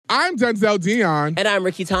I'm Denzel Dion. And I'm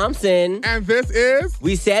Ricky Thompson. And this is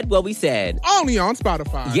We Said What We Said. Only on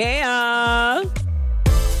Spotify. Yeah.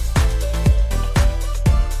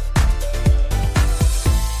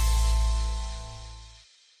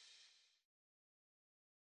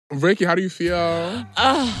 Ricky, how do you feel?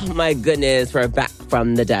 Oh, my goodness. We're back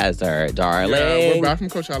from the desert, darling. Yeah, we're back from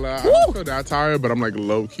Coachella. I don't feel that tired, but I'm like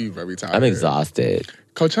low-key very tired. I'm exhausted.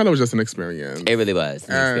 Coachella was just an experience. It really was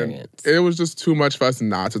an experience. It was just too much for us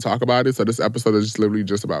not to talk about it. So this episode is just literally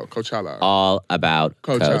just about Coachella. All about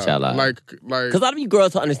Coachella. Like, because a lot of you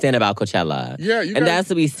girls don't understand about Coachella. Yeah, and that's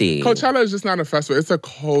what we see. Coachella is just not a festival; it's a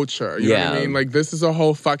culture. You know what I mean? Like, this is a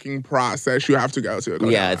whole fucking process you have to go to.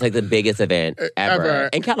 Yeah, it's like the biggest event ever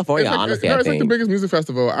in California. Honestly, it's like the biggest music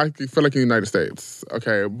festival. I feel like in the United States.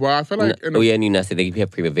 Okay, well, I feel like in the United States they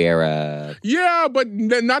have Primavera. Yeah, but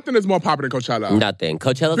nothing is more popular than Coachella. Nothing.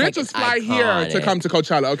 Coachella's bitches fly here to come to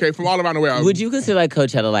Coachella. Okay, from all around the world. Would you consider like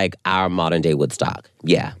Coachella like our modern day Woodstock?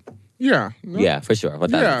 Yeah. Yeah. Yeah, for sure.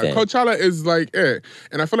 Yeah, Coachella is like it.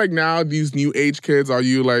 And I feel like now these new age kids, are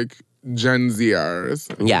you like Gen Zers?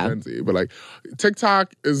 Yeah. Gen Z. But like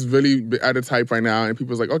TikTok is really at its hype right now. And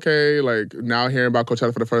people's like, okay, like now hearing about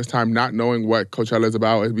Coachella for the first time, not knowing what Coachella is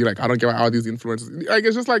about, it'd be like, I don't get why all these influencers. Like,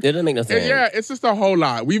 it's just like. It doesn't make no sense. Yeah, it's just a whole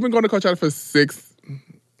lot. We've been going to Coachella for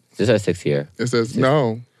This is our 6th year. It says,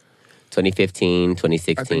 no. 2015,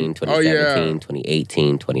 2016, 2017,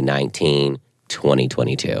 2018, 2019,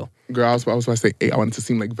 2022. Girl, I was about to say 8. I wanted to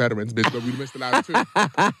seem like veterans, bitch, but we missed the last 2.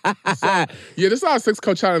 So, yeah, this is our 6th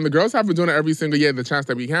Coachella, and the girls have been doing it every single year, the chance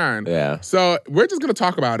that we can. Yeah. So we're just going to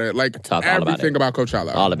talk about it, like everything about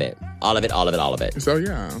Coachella. All of it. All of it, all of it, all of it. So,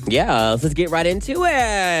 yeah. Yeah, let's get right into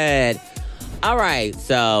it. All right,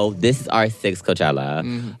 so this is our 6th Coachella.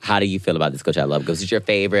 Mm-hmm. How do you feel about this Coachella? Was it your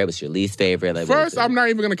favorite? Was it your least favorite? Like, first, I'm not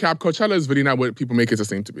even going to cap. Coachella is really not what people make it to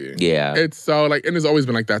seem to be. Yeah. It's so, like, and it's always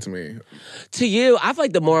been like that to me. To you, I feel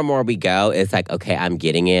like the more and more we go, it's like, okay, I'm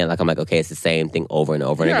getting it. Like, I'm like, okay, it's the same thing over and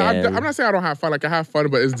over again. I'm not saying I don't have fun. Like, I have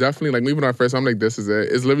fun, but it's definitely, like, even our first, I'm like, this is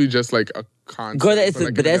it. It's literally just, like, a concept. Girl,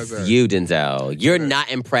 that's you, Denzel. You're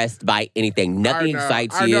not impressed by anything. Nothing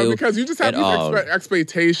excites you. I know, because you just have these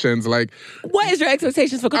expectations. Like, what is your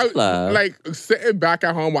expectations for Coachella? Like, sitting back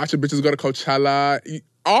at home watching bitches go to Coachella.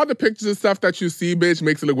 All the pictures and stuff that you see, bitch,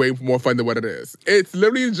 makes it look way more fun than what it is. It's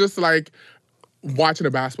literally just like watching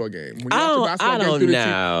a basketball game. When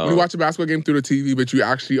you watch a basketball game through the TV, but you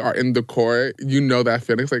actually are in the court, you know that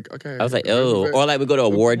feeling. It's like, okay. I was like, oh. Or like we go to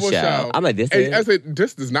an award show. I'm like, this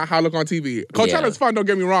is not how I look on TV. Coachella's fun, don't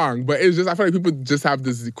get me wrong, but it's just, I feel like people just have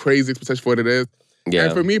this crazy expectation for what it is. Yeah.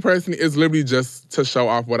 And for me personally, it's literally just to show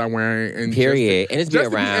off what I'm wearing. And period. And just be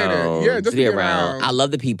around. Yeah, just to be around. I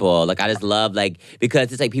love the people. Like, I just love, like,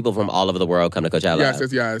 because it's like people from all over the world come to Coachella.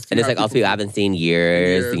 Yes. And it's like also people I haven't seen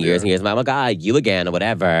years and years. I'm like, oh my God, you again or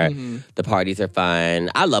whatever. Mm-hmm. The parties are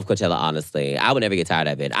fun. I love Coachella, honestly. I would never get tired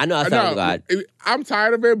of it. I know I sound like God. I'm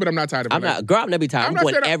tired of it, but I'm not tired of it. Girl, I'm never tired. I'm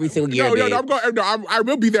going every single year. I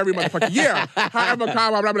will be there every motherfucking year. However,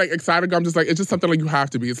 I'm like excited. I'm just like, it's just something like you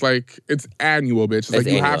have to be. It's like, it's annual, bitch. It's like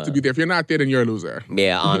you have to be there. If you're not there, then you're a loser.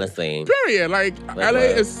 Yeah, honestly. Period. Like, LA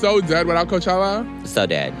is so dead without Coachella. So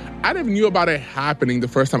dead. I never knew about it happening the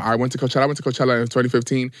first time I went to Coachella. I went to Coachella in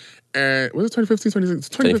 2015. And was it 2015?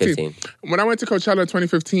 2015. When I went to Coachella in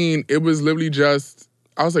 2015, it was literally just,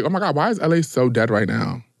 I was like, oh my God, why is LA so dead right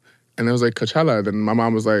now? And it was like, Coachella. Then my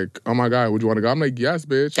mom was like, oh my God, would you want to go? I'm like, yes,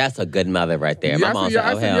 bitch. That's a good mother right there. My mom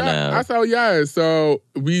said, oh, hell no. I said, oh, yeah. So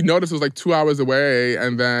we noticed it was like 2 hours away.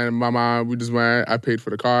 And then my mom, we just went. I paid for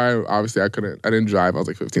the car. Obviously, I didn't drive. I was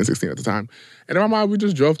like 15, 16 at the time. And then my mom, we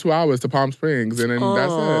just drove 2 hours to Palm Springs. And then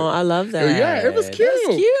that's it. Oh, I love that. Yeah, it was cute.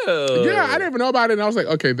 That's cute. Yeah, I didn't even know about it. And I was like,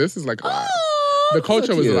 okay, this is like a lot. The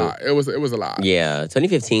culture was a lot. It was a lot. Yeah,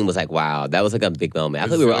 2015 was like, wow, that was like a big moment. I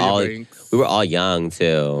think we were all young too.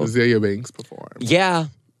 Azealia Banks performed. Yeah,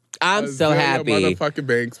 I'm so happy. Motherfucking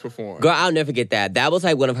Banks performed. Girl, I'll never forget that. That was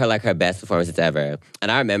like one of her best performances ever.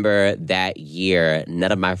 And I remember that year,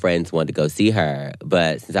 none of my friends wanted to go see her,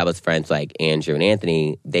 but since I was friends like Andrew and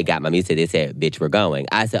Anthony, they got my music. They said, "Bitch, we're going."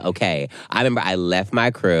 I said, "Okay." I remember I left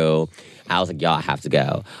my crew. I was like, "Y'all have to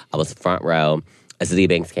go." I was front row. Azealia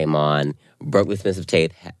Banks came on. Broke with Expensive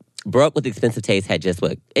Taste had just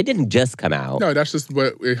what? It didn't just come out. No, that's just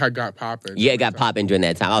what it had got popping. Yeah, it got popping during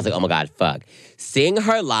that time. I was like, oh my God, fuck. Seeing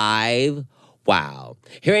her live, wow.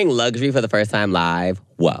 Hearing Luxury for the first time live,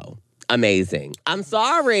 whoa. Amazing. I'm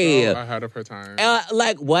sorry. So ahead of her time.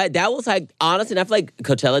 Like, what? That was like, honestly, I feel like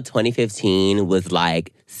Coachella 2015 was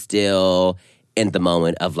like still in the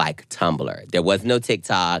moment of like Tumblr. There was no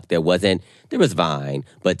TikTok. There was Vine,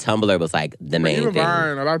 but Tumblr was like the main even thing.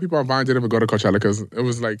 Vine, a lot of people on Vine didn't even go to Coachella because it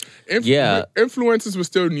was like influencers were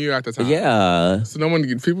still new at the time. Yeah. So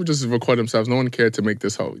people just record themselves. No one cared to make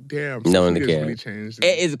this whole damn. No one cared. Really changed.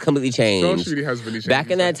 It is completely changed. Social media has really changed. Back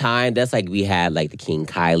in that time, that's like we had like the King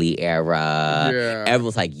Kylie era. Yeah. Everyone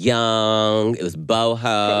was like young. It was boho.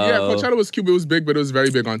 Yeah, Coachella was cute. It was big, but it was very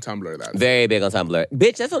big on Tumblr. Very big on Tumblr.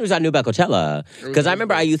 Bitch, that's the only reason I knew about Coachella. Because I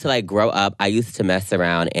remember I used to like grow up. I used to mess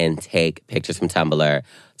around and take pictures from Tumblr.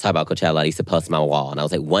 Talk about Coachella. I used to post on my wall. And I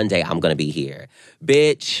was like, one day I'm going to be here.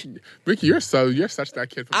 Bitch. Ricky, you're such that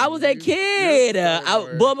kid. I was that kid.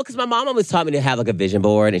 Well, because my mom always taught me to have like a vision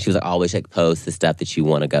board. And she was like, always like post the stuff that you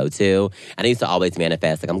want to go to. And I used to always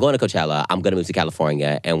manifest, like, I'm going to Coachella. I'm going to move to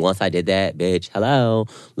California. And once I did that, bitch, hello.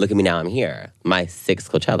 Look at me now. I'm here. My 6th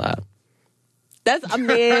Coachella. That's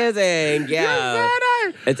amazing. Yeah.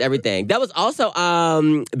 It's everything. That was also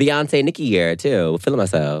Beyonce Nicki year, too. Feeling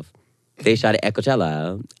myself. They shot it at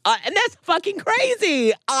Coachella. And that's fucking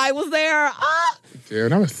crazy. I was there.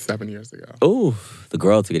 Dude, that was 7 years ago. Ooh, the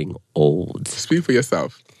girls are getting old. Speak for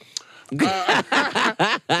yourself. 7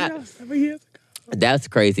 years ago. That's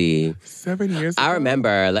crazy. 7 years ago? I remember,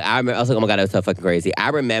 I was like, oh my God, that was so fucking crazy. I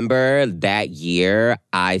remember that year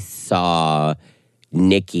I saw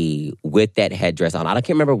Nicki with that headdress on. I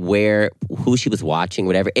can't remember who she was watching,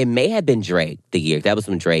 whatever. It may have been Drake the year. That was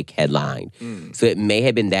when Drake headlined. So it may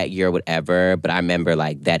have been that year or whatever, but I remember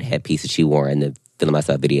like that headpiece that she wore in the Feeling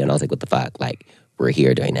Myself video, and I was like, what the fuck? Like, we're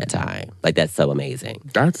here during that time. Like, that's so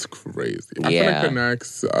amazing. That's crazy. I feel like the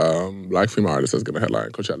next black female artist that's going to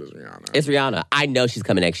headline Coachella is Rihanna. It's Rihanna. I know she's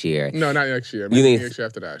coming next year. No, not next year. Maybe next year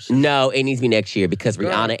after that. No, it needs to be next year because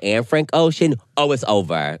Rihanna and Frank Ocean, it's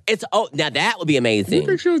over. Now that would be amazing. You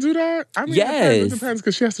think she'll do that? I mean, yes. It depends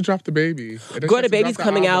because she has to drop the baby. Girl, the baby's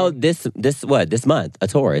coming out this month, a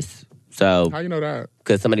Taurus. So how you know that?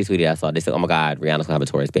 Because somebody tweeted I saw. They said, oh my God, Rihanna's gonna have a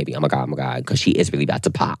Taurus baby. Oh my God. Because she is really about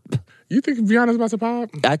to pop. You think Rihanna's about to pop?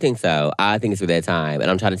 I think so. I think it's for that time.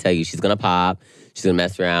 And I'm trying to tell you, she's gonna pop. She's gonna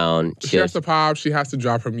mess around. She has to pop. She has to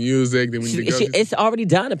drop her music. Then it's already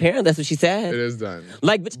done, apparently. That's what she said. It is done.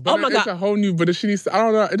 Like, bitch, oh my God. It's a whole new, but if she needs to, I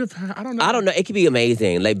don't know. I don't know. I don't know. It could be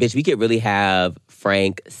amazing. Like, bitch, we could really have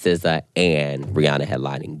Frank, SZA, and Rihanna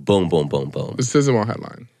headlining. Boom, boom, boom, boom. The SZA won't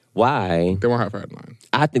headline. Why? They won't have her headline.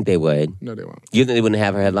 I think they would. No, they won't. You think they wouldn't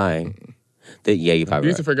have her headline? Yeah, you probably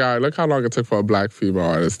You need to figure out, look how long it took for a black female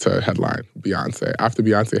artist to headline Beyonce. After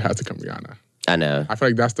Beyonce, it had to come Rihanna. I know. I feel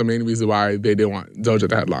like that's the main reason why they didn't want Doja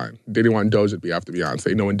to headline. They didn't want Doja to be after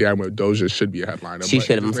Beyonce, knowing damn well Doja should be a headliner. She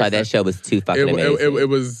should have. I'm sorry, that show was too fucking amazing. It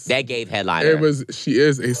was... That gave headliner. She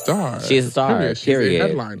is a star. She is a star, period. She's a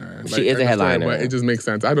headliner. She is a headliner. But it just makes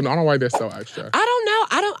sense. I don't know why they're so extra.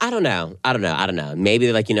 I don't know. Maybe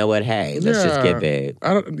they're like, you know what? Hey, let's just give it.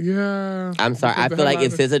 I'm sorry. I feel like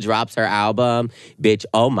if SZA drops her album, bitch,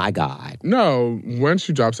 oh my God. No, when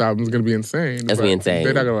she drops album, it's going to be insane. It's going to be insane.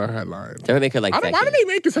 They're not going to headline. They're going to make her like second. Why do they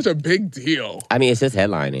make it such a big deal? I mean, it's just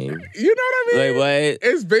headlining. You know what I mean? Like, what?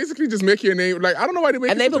 It's basically just making your name. Like, I don't know why they make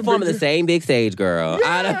it and they perform in the same big stage, girl. Yeah,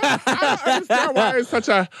 I don't understand why it's such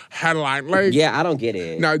a headline. Like, yeah, I don't get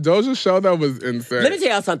it. Now, Doja's show, though, was insane. Let me tell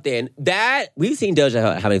y'all something. We've seen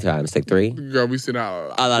Doja how many times? Like 3? Girl, we've seen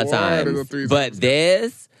her a lot of times. But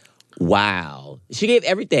this... Wow. She gave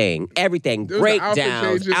everything.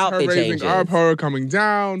 Breakdowns, outfit changes. Up, her coming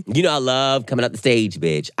down. You know I love coming up the stage,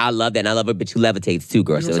 bitch. I love that. And I love a bitch who levitates too,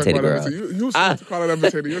 girl. She's a levitator girl. You're supposed to call her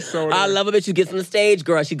levitator. You're so... I love a bitch who gets on the stage,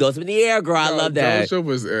 girl. She goes up in the air, girl. I love that. Doja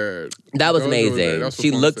was it. That was amazing. She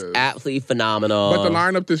looked absolutely phenomenal. But the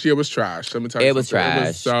lineup this year was trash. Let me tell you. It was trash. It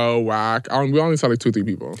was so whack. We only saw like 2-3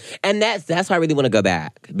 people. And that's why I really want to go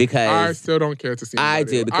back. Because... I still don't care to see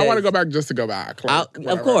anybody. I do. I want to go back just to go back.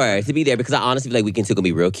 Of course, to be there. Because I honestly feel like Weekend 2 gonna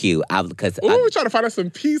be real cute. We're trying to find out some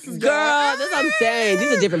pieces. Girl, that's what I'm saying.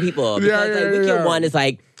 These are different people. Because Weekend 1 is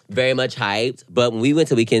like very much hyped. But when we went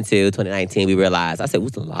to Weekend 2, 2019, we realized, I said,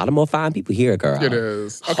 there's a lot of more fine people here, girl. It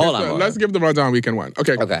is. Okay, Hold on. Let's give the rundown on Weekend 1.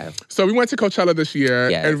 Okay. So we went to Coachella this year.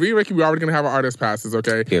 Yes. And me and Ricky, we're already going to have our artist passes,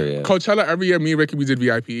 okay? Period. Coachella, every year, me and Ricky, we did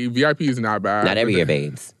VIP. VIP is not bad. Not every year,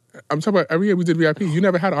 babes. I'm talking about every year we did VIP. You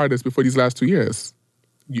never had artists before these last 2 years.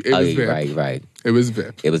 It was VIP. Right. It was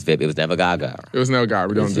VIP. It was VIP. It was never Gaga. It was never Gaga.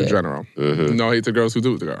 We don't do general. Mm-hmm. No hate to girls who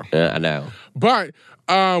do the girl. I know. But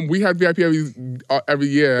we had VIP every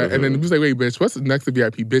year, and then we was like, wait, bitch, what's next to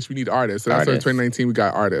VIP? Bitch, we need artists. So that's why in 2019 we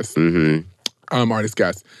got artists. Mm-hmm. artist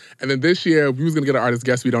guest. And then this year, we was going to get an artist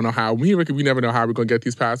guest. We don't know how. We never know how we're going to get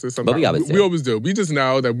these passes. But we always do. We always do. We just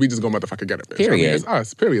know that we just going to motherfucking get it. Bitch. Period. I mean, it's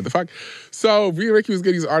us. Period. The fuck? So me and Ricky was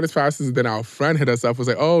getting these artist passes. And then our friend hit us up, was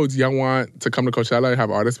like, oh, do y'all want to come to Coachella and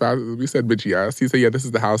have artist passes? We said, bitch, yes. He said, yeah, this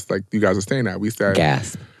is the house like you guys are staying at. We said...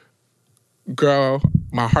 Gasp. Girl,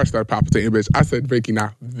 my heart started palpitating, bitch. I said, Ricky,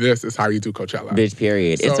 now this is how you do Coachella. Bitch,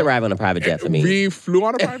 period. So, it's arriving on a private jet for me. We flew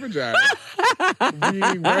on a private jet.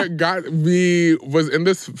 we was in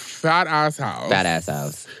this fat ass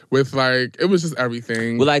house. With like, it was just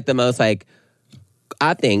everything. With like the most like,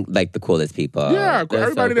 I think like the coolest people. Yeah,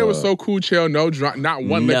 everybody there was so cool, chill, no drama, not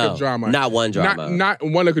one lick of drama. Not one drama. Not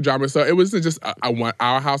one lick of drama. So it wasn't just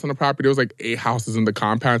our house on the property. There was like 8 houses in the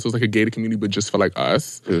compound. So it was like a gated community, but just for like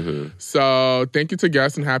us. Mm-hmm. So thank you to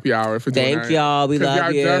Guests and Happy Hour for doing that. Thank y'all. We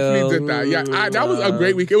love you. Definitely did that. Yeah, that was a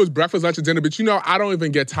great week. It was breakfast, lunch, and dinner. But you know, I don't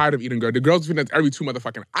even get tired of eating, girl. The girls feed us every 2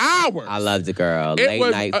 motherfucking hours. I loved it, girl. Late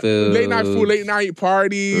night food, late night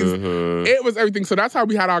parties. Mm-hmm. It was everything. So that's how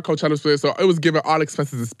we had our Coachella split. So it was given all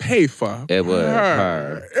expenses paid for. It was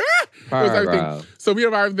her. It was everything. Bro. So we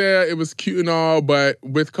arrived there. It was cute and all, but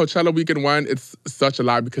with Coachella Weekend 1, it's such a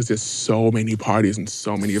lot because there's so many parties and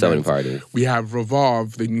so many events. So many parties. We have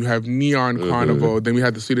Revolve, then you have Neon Carnival, then we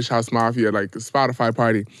had the Swedish House Mafia, like the Spotify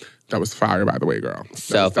party. That was fire, by the way, girl.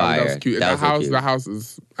 Fire. That was cute. The house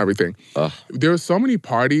is everything. Ugh. There are so many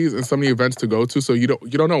parties and so many events to go to, so you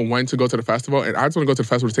don't know when to go to the festival. And I just want to go to the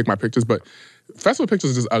festival to take my pictures, but festival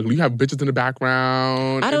pictures are just ugly. You have bitches in the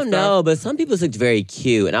background. I don't know, but some people looked very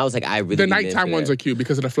cute, and I was like, I really. The nighttime ones are cute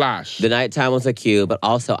because of the flash. The nighttime ones are cute, but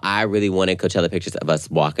also I really wanted Coachella pictures of us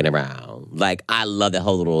walking around. Like I love that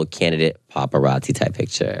whole little candidate paparazzi type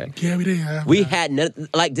picture. Yeah, we did. Yeah, we had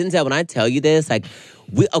like Denzel. When I tell you this, like.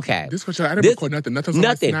 This Coachella, I didn't record nothing.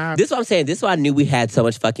 Nothing. This is what I'm saying. This is why I knew we had so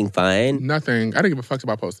much fucking fun. Nothing. I didn't give a fuck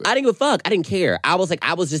about posting. I didn't give a fuck. I didn't care. I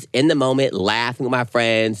was just in the moment, laughing with my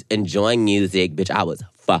friends, enjoying music. Bitch, I was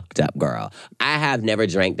fucked up, girl. I have never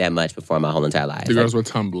drank that much before in my whole entire life. The girls were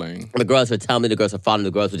tumbling. The girls were tumbling. The girls were falling.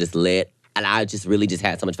 The girls were just lit. And I just really just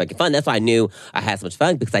had so much fucking fun. That's why I knew I had so much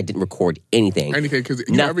fun because I didn't record anything. Because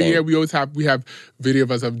every year we have video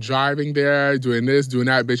of us of driving there, doing this, doing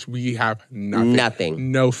that. Bitch, we have nothing.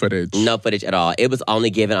 Nothing. No footage. No footage at all. It was only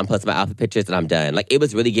given, I'm posting my outfit pictures and I'm done. Like, it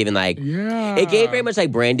was really giving like, it gave very much like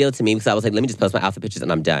brand deal to me because I was like, let me just post my outfit pictures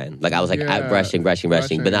and I'm done. Like, I was like, rushing. But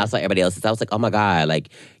then I saw everybody else's. I was like, oh my God, like,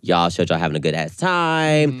 y'all showed y'all having a good ass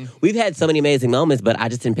time. Mm-hmm. We've had so many amazing moments, but I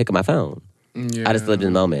just didn't pick up my phone. Yeah. I just lived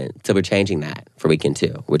in the moment. So we're changing that for weekend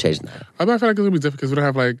 2. We're changing that. I feel like it's going to be different because we don't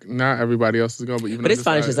have like, not everybody else is going, but it's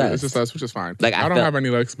fine, it's just us. It's just us, which is fine. Like I don't have any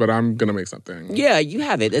looks, but I'm going to make something. Yeah, you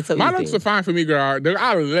have it. It's so my looks are fine for me, girl.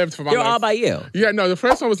 I lived for my looks. They're all by you. Yeah, no, the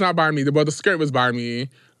first one was not by me. The skirt was by me.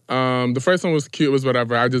 The first one was cute, it was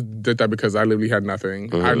whatever. I just did that because I literally had nothing.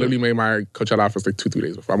 Mm-hmm. I literally made my Coachella outfits like 2-3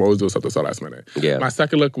 days before. I'm always doing something so last minute. Yeah. My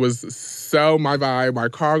second look was so my vibe. My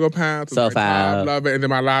cargo pants. So fab. I love it. And then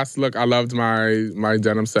my last look, I loved my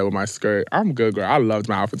denim set with my skirt. I'm good, girl. I loved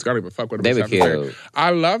my outfits. I don't even fuck with them. They were cute. I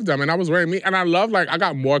loved them. And I was wearing me. And I love, like, I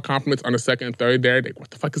got more compliments on the second and third day. Like, what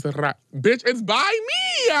the fuck is that rap? Bitch, it's by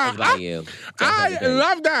me. It's by you. I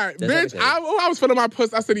love that. Bitch, I was feeling my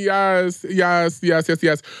puss. I said, yes.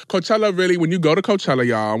 Coachella really, when you go to Coachella,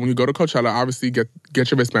 y'all, obviously get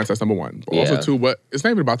your wristbands. That's number 1. But also, 2, it's not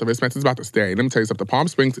even about the wristbands. It's about the stay. Let me tell you something. Palm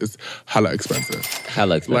Springs is hella expensive.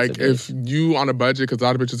 Like, if you on a budget, because a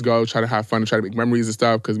lot of bitches go try to have fun and try to make memories and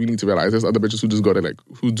stuff, because we need to realize there's other bitches who just go to, like,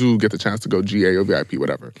 who do get the chance to go GA or VIP,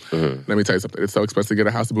 whatever. Mm-hmm. Let me tell you something. It's so expensive to get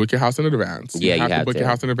a house, to book your house in advance. Yeah, you have to book your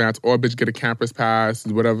house in advance, or bitch, get a campus pass,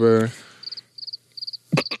 whatever.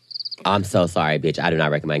 I'm so sorry, bitch. I do not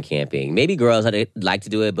recommend camping. Maybe girls like to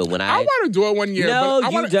do it, but when I want to do it one year. No,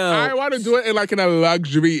 but you don't. I want to do it in a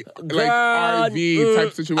luxury, RV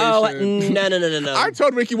type situation. No. I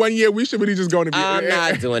told Ricky one year we should really just go to. I'm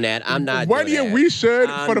not doing that. I'm not. One doing year that. we should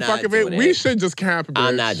for the fuck of it. We should just camp. Bitch.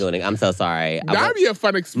 I'm not doing it. I'm so sorry. That'd be a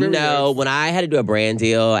fun experience. No, when I had to do a brand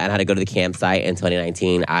deal and I had to go to the campsite in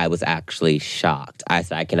 2019, I was actually shocked. I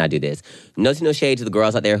said, I cannot do this. No shade to the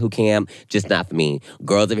girls out there who camp, just not for me.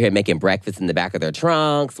 Girls over here making breakfast in the back of their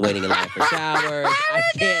trunks, waiting in line for showers. I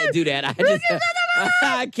can't do that.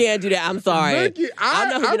 I can't do that. I'm sorry. Ricky, I'm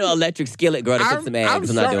not going to an electric skillet girl to cook some eggs.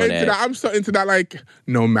 I'm not doing that. I'm so into that, like,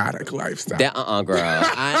 nomadic lifestyle. That, girl.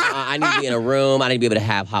 I need to be in a room. I need to be able to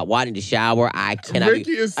have hot water. I need to shower. I cannot.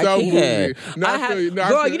 Ricky is so bougie.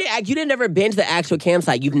 Girl, you didn't never been to the actual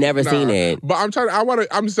campsite. You've never seen it. But I'm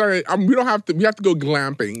sorry. We have to go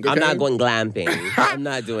glamping. Okay? I'm not going glamping. I'm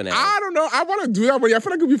not doing that. I don't know. I want to do that, but I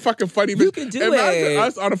feel like it'd be fucking funny. You can do it. Imagine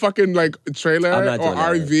us on a fucking, like, trailer or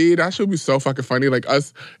RV. That should be so fucking funny. funny. Like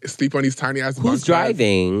us sleep on these tiny ass. Who's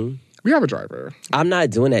driving? We have a driver. I'm not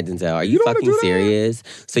doing that, Denzel. Are you fucking serious?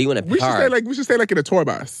 So you want to park? We should stay like in a tour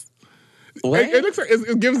bus. What? It looks like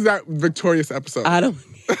it gives that victorious episode. I don't.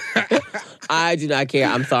 I do not care.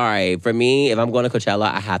 I'm sorry. For me, if I'm going to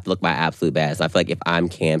Coachella, I have to look my absolute best. I feel like if I'm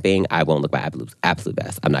camping, I won't look my absolute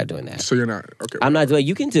best. I'm not doing that. So you're not okay. I'm not doing it.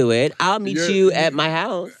 You can do it. I'll meet you at my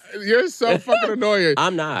house. You're so fucking annoying.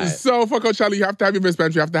 I'm not. So for Coachella, you have to have your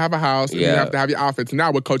wristbands, you have to have a house, and you have to have your outfits.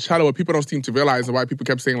 Now with Coachella, what people don't seem to realize, and why people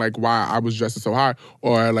kept saying like why I was dressed so hot,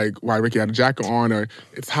 or like why Ricky had a jacket on, or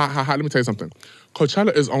it's hot. Let me tell you something.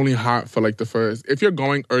 Coachella is only hot for like the first. If you're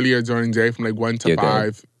going earlier during the day from like 1 to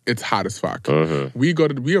 5. It's hot as fuck. Mm-hmm.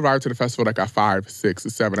 We arrive to the festival like at 5, 6,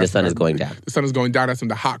 7. The sun is going down. The sun is going down. That's when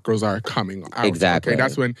the hot girls are coming out. Exactly. Okay,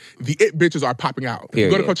 that's when the it bitches are popping out.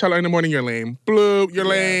 Period. You go to Coachella in the morning, you're lame. Blue, you're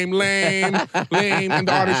lame, lame, and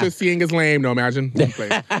the artist you're seeing is lame. No, imagine.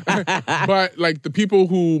 But like the people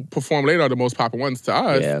who perform later are the most popular ones to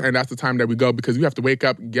us, and that's the time that we go because we have to wake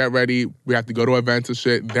up, get ready, we have to go to events and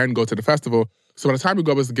shit, then go to the festival. So by the time we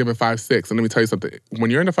go, it's given 5, 6. And let me tell you something. When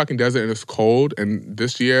you're in the fucking desert and it's cold, and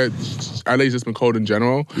this year, LA's just been cold in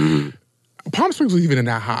general, Palm Springs was even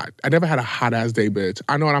that hot. I never had a hot-ass day, bitch.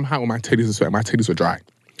 I know when I'm hot when my titties are sweating. My titties were dry.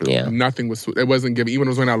 Yeah. Nothing was, it wasn't giving, even when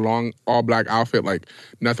I was wearing that long, all-black outfit, like,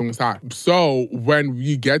 nothing was hot. So when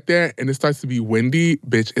you get there and it starts to be windy,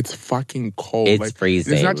 bitch, it's fucking cold. It's like,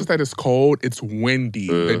 freezing. It's not just that it's cold, it's windy.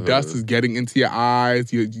 The dust is getting into your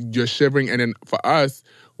eyes, you're shivering, and then for us,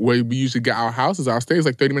 where we usually get our houses, our stay is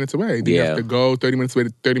like 30 minutes away. Then you have to go 30 minutes away,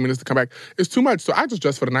 30 minutes to come back. It's too much. So I just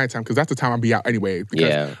dress for the nighttime because that's the time I'll be out anyway.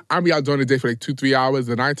 Because I'll be out during the day for like 2-3 hours.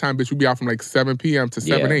 The nighttime, bitch, we'll be out from like 7 p.m. to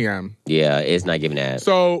 7 a.m. Yeah, it's not giving that.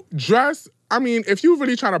 So dress, I mean, if you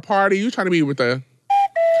really trying to party, you trying to be with the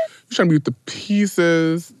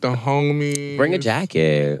pieces, the homies. Bring a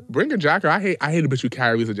jacket. Bring a jacket. I hate a bitch who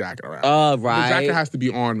carries a jacket around. Oh, right. The jacket has to be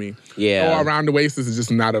on me. Yeah. Or around the waist is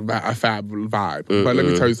just not a fab vibe. But let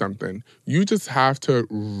me tell you something. You just have to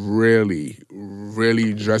really,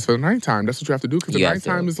 really dress for the nighttime. That's what you have to do because the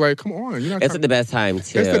nighttime is like, come on. It's the best time,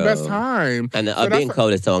 too. It's the best time. And being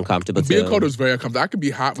cold is so uncomfortable, too. Being cold is very uncomfortable. I could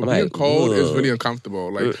be hot, but being cold is really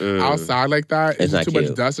uncomfortable. Like, outside like that, it's just too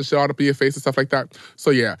much dust and shit all up in your face and stuff like that.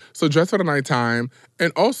 So, yeah. So, dress for the nighttime.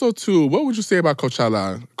 And also, too, what would you say about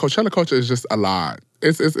Coachella? Coachella culture is just a lot.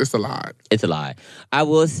 It's a lot. It's a lot. I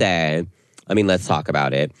will say, I mean, let's talk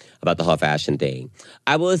about it, about the whole fashion thing.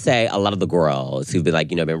 I will say a lot of the girls who've been like,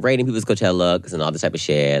 been rating people's Coachella looks and all this type of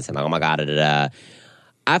shit, and like, oh my God,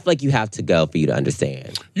 I feel like you have to go for you to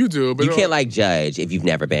understand. You do, but you can't like judge if you've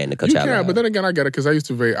never been to Coachella. You can, but then again, I get it because I used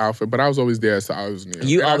to rate outfit, but I was always there, so I was near.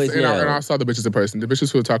 You always knew. And I saw the bitches in person. The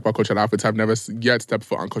bitches who talk about Coachella outfits have never yet stepped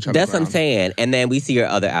foot on Coachella. That's what I'm saying. And then we see your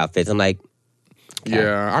other outfits. I'm like, okay.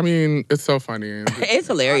 Yeah, I mean, it's so funny. It's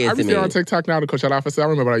hilarious to me. I'm on TikTok now, the Coachella outfits. I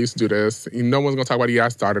remember I used to do this. No one's gonna talk about it. I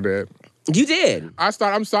started it. You did.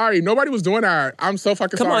 I'm sorry. Nobody was doing that. I'm so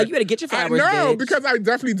fucking sorry. Come on, you better get your flowers, No, bitch. because I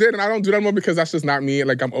definitely did, and I don't do that more because that's just not me.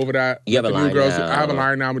 Like, I'm over that. You have a line now. I have a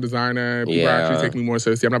line now. I'm a designer. People actually take me more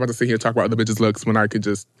seriously. I'm not about to sit here and talk about other bitches' looks when I could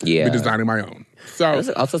just be designing my own. So it's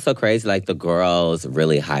also so crazy. Like, the girls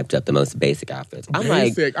really hyped up the most basic outfits. I'm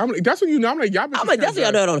like, that's when you know. I'm like, y'all bitches. I'm like, that's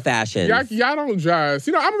what y'all know on fashion. Y'all don't dress.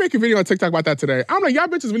 I'm gonna make a video on TikTok about that today. I'm like, y'all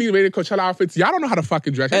bitches really rated Coachella outfits. Y'all don't know how to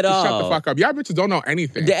fucking dress. At all. Shut the fuck up. Y'all bitches don't know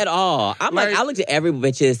anything. At all. I'm like I looked at every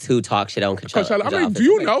bitches who talk shit on Coachella. I'm like, do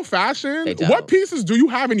you know fashion? What pieces do you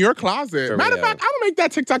have in your closet? Matter of fact, I'm gonna make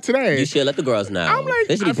that TikTok today. You should let the girls know. I'm like,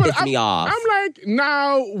 they should be pissing me off. I'm like,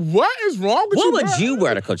 now, what is wrong with you? What would you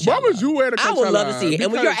wear to Coachella? What would you wear to Coachella? I would love to see it.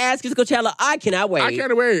 And when your ass gets to Coachella, I cannot wait. I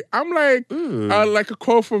can't wait. I'm like, like a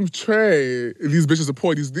quote from Trey. These bitches are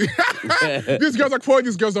poor. These girls are poor.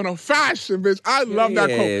 These girls don't know fashion, bitch. I love that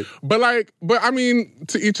quote. But I mean,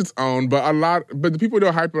 to each its own. But the people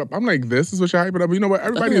don't hype it up. I'm like, this is what you're hyping up. But you know what?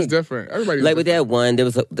 Everybody is different. Everybody like with that one, there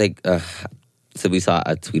was like. So we saw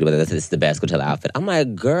a tweet about this is the best Coachella outfit. I'm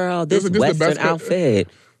like, girl, this Western outfit.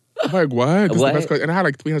 I'm like, what? This is the best. And I had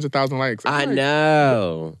like 300,000 likes. I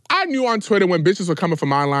know. I knew on Twitter when bitches were coming from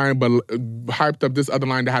my line, but hyped up this other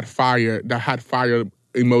line that had fire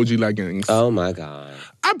emoji leggings. Oh my God.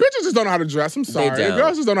 Bitches just don't know how to dress. I'm sorry.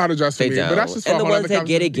 Girls just don't know how to dress for me. But that's just for and the ones that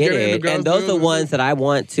get it. And those are the ones that I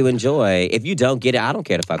want to enjoy. If you don't get it, I don't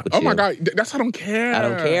care to fuck with you. Oh my God. That's I don't care. I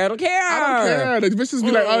don't care. The bitches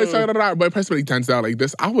be like, oh, it's da. But personally turns out like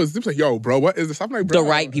this. It was like, yo, bro, what is this? I'm like, bro. The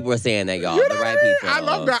right people are saying that, y'all. You know the right people. I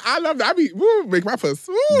love that. I be, make my puss.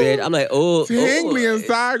 Bitch, I'm like, oh. Tingly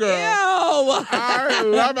inside, girl. Ew.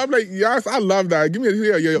 I'm like, yes, I love that. Give me a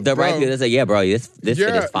here. The right people, they say, yeah, bro, this shit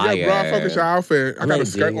is fire. Yeah, bro, I fuck with your outfit. I gotta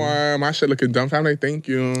skirt on. My shit looking dumb. I'm like, thank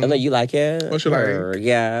you. I'm like, you like it? What you like?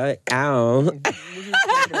 Yeah. Ow.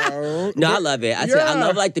 No, I love it. I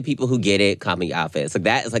love like the people who get it, copy outfits. Like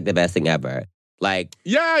that is like the best thing ever. Like,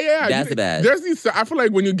 yeah. That's the best. There's these, I feel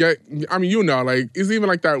like when you get, I mean, you know, like, it's even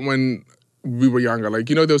like that when we were younger. Like,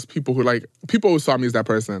 you know, those people who saw me as that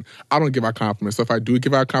person. I don't give out compliments. So if I do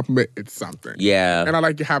give out a compliment, it's something. Yeah. And I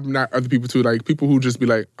like having that other people too. Like, people who just be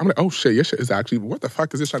like, I'm like, oh shit, your shit is actually, what the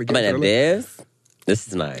fuck is this trying to get? I'm like, this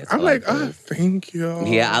is nice. I'm like, thank you.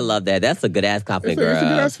 Yeah, I love that. That's a good ass compliment, girl. It's a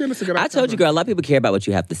good ass feeling. It's a good ass I told you, girl, a lot of people care about what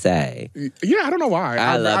you have to say. Yeah, I don't know why.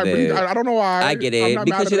 I love it. Really, I don't know why. I get it.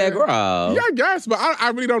 Because you're that girl. Yeah, I guess. But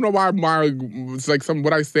I really don't know why it's like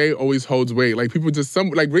what I say always holds weight. Like people just,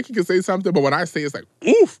 like Ricky can say something, but when I say it's like,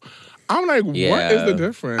 oof. I'm like, what is the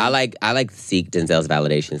difference? I like seek Denzel's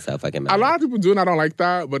validation stuff. Like, a lot of people do, and I don't like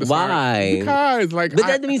that. But it's why? Because like, but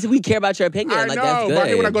that means we care about your opinion. I like, know. That's good.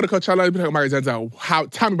 But when I go to Coachella, I'll be like, oh my God, Denzel,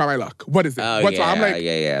 tell me about my look. What is it? Oh, What's yeah, I'm like,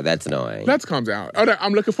 yeah. That's annoying. Let's calm down.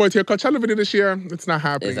 I'm looking forward to your Coachella video this year. It's not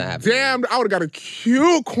happening. Damn, I would have got a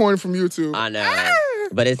cute coin from YouTube. I know.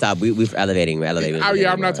 But it's we're elevating. Oh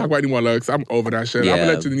yeah, I'm not talking about any more looks. I'm over that shit. Yeah. I'm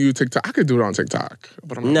gonna let you the new TikTok. I could do it on TikTok,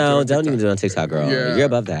 but I'm not don't even do it on TikTok, girl. Yeah. You're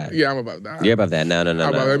above that. Yeah, I'm above that. You're above that. No.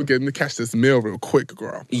 Let me catch this meal real quick,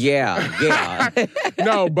 girl. Yeah.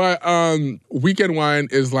 No, but weekend one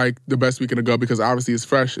is like the best weekend to go because obviously it's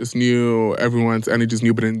fresh, it's new, everyone's energy's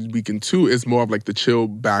new. But then weekend two is more of like the chill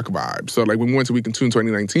back vibe. So like when we went to weekend two in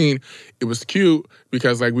 2019, it was cute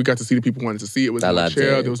because like we got to see the people we wanted to see. It was more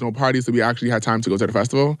chill. There was no parties, so we actually had time to go to the festival.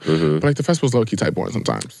 Mm-hmm. But like the festival's low key type boring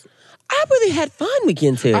sometimes. I really had fun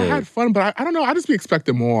weekend two. I had fun, but I don't know. I just be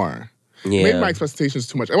expecting more. Yeah. Maybe my expectations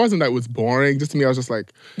too much. It wasn't that it was boring. Just to me, I was just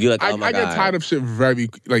like, you're like, oh my God. I get tired of shit very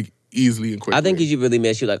like easily and quickly. I think you really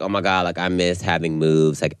miss you like, oh my God, like I miss having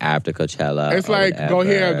moves like after Coachella. It's like whatever. go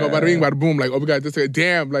here, go bada bing, bada boom. Like, oh my God, this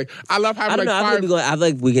damn. Like I love having I don't know. I feel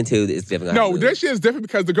like weekend two is different. No, this year is different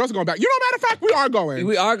because the girls are going back. You know, matter of fact, we are going.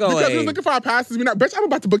 We are going. Because we're looking for our passes. Bitch, I'm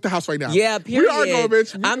about to book the house right now. Yeah, period. We are going,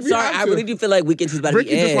 bitch. I'm sorry. I really do feel like weekend two is about to be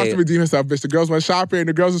Ricky just wants to redeem herself, bitch. The girls went shopping.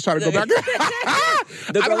 The girls was trying to go back.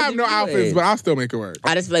 I don't have no outfits, but I'll still make it work.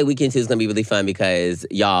 I just feel like weekend two is going to be really fun because,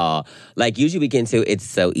 y'all, like usually weekend two, it's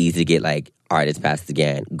so easy to get like artist passes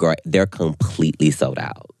again. Girl, they're completely sold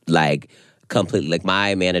out. Like, completely. Like,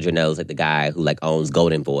 my manager knows, like, the guy who, like, owns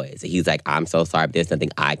Golden Boys. He's like, I'm so sorry, but there's nothing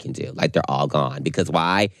I can do. Like, they're all gone. Because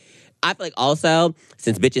why? I feel like also,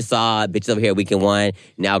 since bitches over here weekend one,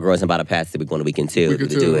 now girls about to pass to week one to weekend two to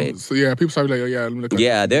do it. So, yeah, people start like, oh, yeah, let me look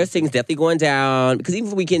yeah, there's things definitely going down. Because even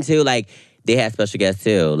for weekend two, like, they had special guests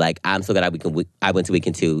too. Like, I'm so glad I went to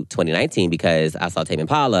weekend two 2019 because I saw Tame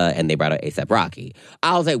Impala and they brought out A$AP Rocky.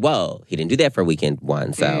 I was like, whoa, he didn't do that for weekend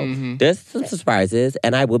one. So there's some surprises,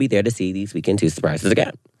 and I will be there to see these weekend two surprises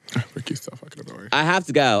again. Ricky's so fucking annoying. I have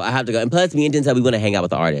to go. And plus, me and Denzel, we want to hang out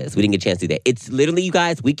with the artists. We didn't get a chance to do that. It's literally, you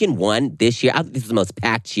guys, weekend one this year. I think this was the most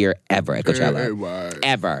packed year ever at Coachella. It was.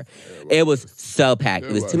 Ever. It was so packed.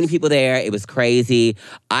 It was too many people there. It was crazy.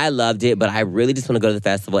 I loved it, but I really just want to go to the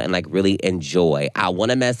festival and like really enjoy. I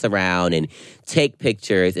want to mess around and take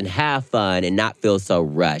pictures and have fun and not feel so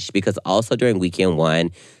rushed. Because also during weekend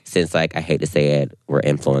one, since like, I hate to say it, we're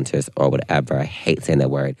influencers or whatever. I hate saying that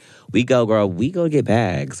word. We go get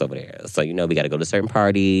bags over there. So, you know, we got to go to certain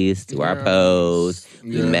parties, do our pose.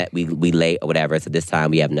 Yeah. We late or whatever. So this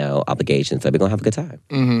time we have no obligation. So we're going to have a good time.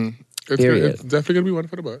 Mm-hmm. It's definitely going to be one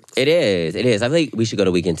for the books. It is. I feel like we should go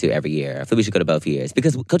to weekend two every year. I feel we should go to both years.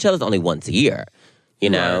 Because Coachella's only once a year. You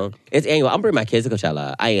know? Right. It's annual. I'm bringing my kids to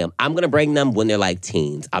Coachella. I am. I'm going to bring them when they're like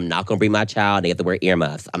teens. I'm not going to bring my child. They have to wear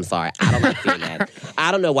earmuffs. I'm sorry. I don't like seeing that.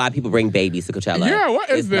 I don't know why people bring babies to Coachella. Yeah, what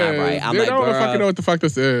is this? It's not right. I'm they like, don't girl. fucking know what the fuck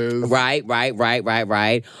this is. Right.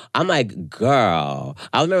 I'm like, girl.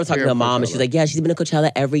 I remember talking to her mom, and she's like, yeah, she's been to Coachella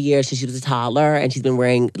every year since she was a toddler, and she's been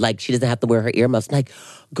wearing, like, she doesn't have to wear her earmuffs. I'm like,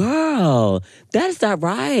 girl, that's not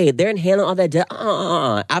right. They're inhaling all that.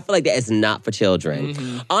 I feel like that is not for children.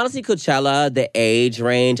 Mm-hmm. Honestly, Coachella, the age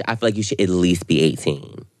range, I feel like you should at least be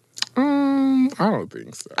 18. I don't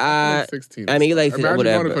think so. Like 16. I mean, you like imagine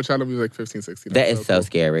whatever. going to Coachella be like 15, 16. That is so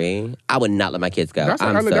scary. I would not let my kids go. That's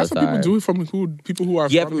what people do from people who are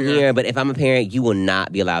from here. But if I'm a parent, you will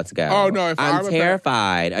not be allowed to go. Oh no, I'm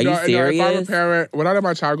terrified. Are you serious? No, if I'm a parent, when I let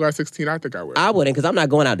my child go at 16, I think I would. I wouldn't, because I'm not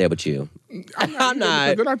going out there with you. I'm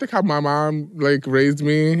not. Then I think how my mom like raised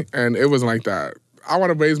me, and it wasn't like that. I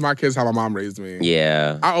want to raise my kids how my mom raised me.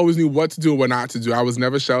 Yeah. I always knew what to do and what not to do. I was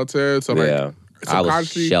never sheltered, so like. Yeah. I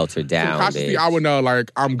was sheltered down, subconsciously, bitch. I would know,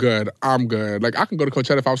 like, I'm good. Like, I can go to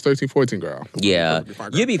Coachella if I was 13, 14, girl. Yeah.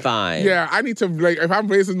 You'd be fine. Yeah, I need to, like, if I'm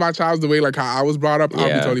raising my child the way, like, how I was brought up, I'll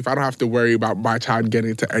be totally fine. I don't have to worry about my child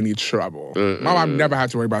getting into any trouble. My mom never had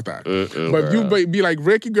to worry about that. But if you be like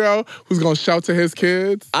Ricky, girl, who's going to shelter his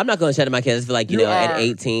kids. I'm not going to shelter my kids. I feel like, at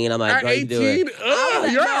 18, I'm like, at girl, 18, you do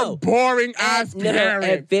it. You're a boring-ass parent.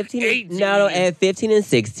 At 15, 18. At 15 and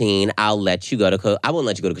 16, I'll let you go to, I won't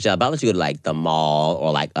let you go to Coachella, but I'll let you go to, like, the mall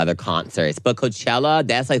or, like, other concerts. But Coachella,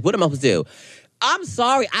 that's like, what am I supposed to do? I'm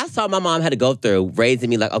sorry. I saw my mom had to go through raising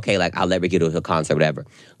me like, okay, like, I'll let Ricky do a concert, whatever.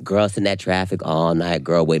 Girl, sit in that traffic all night.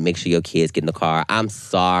 Girl, wait, make sure your kids get in the car. I'm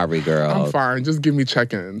sorry, girl. I'm fine. Just give me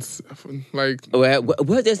check-ins. Like, well,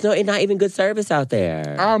 there's not even good service out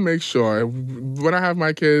there. I'll make sure. When I have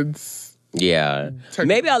my kids... Yeah.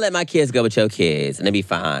 Maybe I'll let my kids go with your kids and they'll be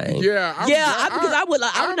fine. Yeah. Because I would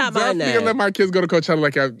not mind that. I'm gonna let my kids go to Coachella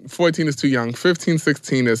like at 14 is too young. 15,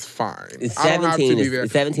 16 is fine. 17 I don't have to be there.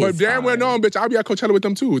 17 but damn well no, bitch, I'll be at Coachella with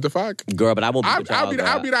them too. What the fuck? Girl, but I won't be with I'll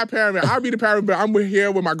be that parent. I'll be the parent, but I'm here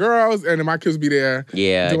with my girls and then my kids be there.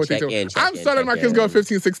 Yeah, doing what they do. I'm still letting my kids go at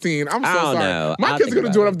 15, 16. I'm so sorry. Know. My kids are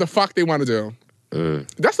gonna do whatever the fuck they want to do.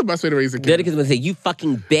 That's the best way to raise a kid. The other kids gonna say, "You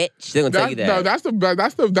fucking bitch." They're gonna tell you that. No, that's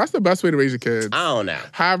the best way to raise your kids. I don't know.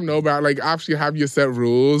 Have no bound, like actually have your set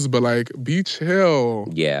rules, but like be chill.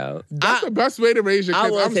 Yeah, that's the best way to raise your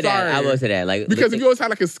kids. I'm sorry. I will say that. Like, because if you always have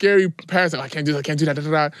like a scary parent, like, I can't do that,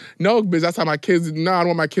 da. No, bitch, that's how my kids. No, I don't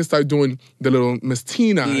want my kids start doing the little Miss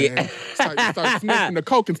Tina. And start sniffing the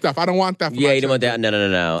coke and stuff. I don't want that. For you don't want that.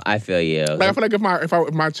 No. I feel you. Like I feel like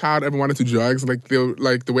if my child ever wanted to drugs, like they'll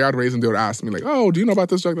like the way I'd raise them, they would ask me like, oh, do you know about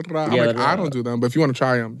this drug? I'm like, I don't do them, but if you want to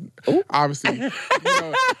try them, obviously,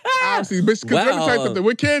 bitch. Because let me tell you something,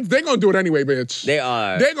 with kids, they gonna do it anyway, bitch. They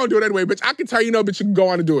are. They gonna do it anyway, bitch. I can tell you no, but you can go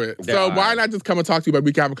on and do it. Why not just come and talk to you, but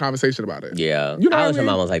we can have a conversation about it. Yeah, you know I wish my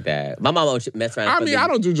mom was like that. My mom would mess around. I mean, I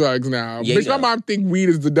don't do drugs now, bitch. My mom think weed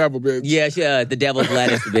is the devil, bitch. Yeah, she the devil's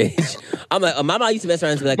lettuce, bitch. I'm like, my mom used to mess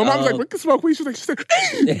around and be like, my mom's like, we can smoke weed. She said,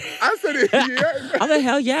 I said, yeah. I'm like,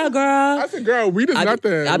 hell yeah, girl. I said, girl, weed is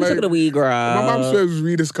nothing. I'm looking at weed, girl. My mom says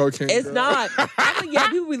weed is cocaine. It's not.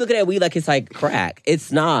 People be looking at weed like it's like crack.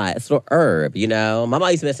 It's not. It's a herb, you know? My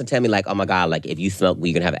mom used to mess and tell me like, oh my God, like if you smoke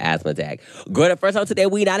weed, you're going to have an asthma attack. Girl, the first time I took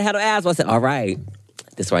that weed, I had no asthma. I said, all right.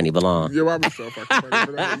 This is where I need to belong. Your mom is so fucking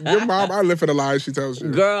funny. Your mom, I live for the lies she tells you.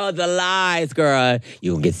 Girl, the lies, girl.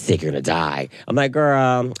 You're going to get sick, you're going to die. I'm like,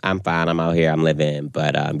 girl, I'm fine. I'm out here. I'm living.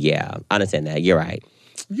 But yeah, I understand that. You're right.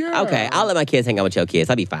 Yeah. Okay, I'll let my kids hang out with your kids.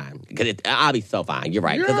 I'll be fine. Because I'll be so fine. You're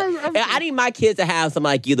right. Yeah, I need my kids to have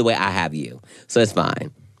somebody like you the way I have you. So it's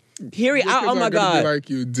fine. Period. Oh my God. Be like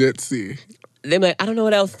you, ditzy. They're like, I don't know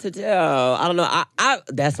what else to do. I don't know. I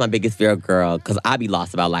that's my biggest fear, girl, because I be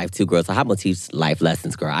lost about life too, girl. So how am I teach life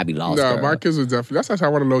lessons, girl? I be lost, No, girl. my kids are definitely. That's how I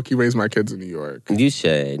want to low-key raise my kids in New York. You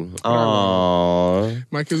should. Aww.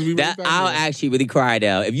 My kids will be raised I'll actually really cry,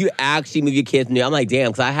 though. If you actually move your kids to New York, I'm like,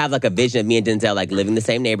 damn, because I have like a vision of me and Denzel like living in the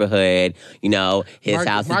same neighborhood. You know, his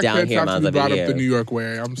house is down here, mine's over here. Brought up the New York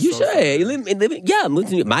way. You should. You move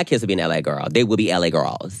to New York. My kids will be an LA girl. They will be LA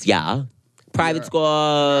girls. Yeah. Private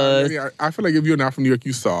schools. I feel like if you're not from New York,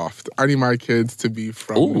 you soft. I need my kids to be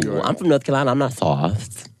from New York. I'm from North Carolina. I'm not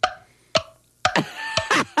soft.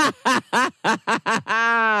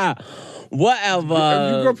 Whatever.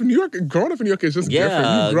 If you grow up in New York, growing up in New York is just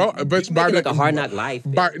different. You grow, but by like a hard knock life.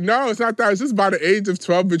 No, it's not that. It's just by the age of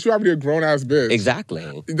 12, but you're already a grown ass bitch.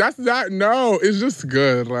 Exactly. That's that. No, it's just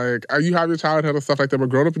good. Like you have your childhood and stuff like that, but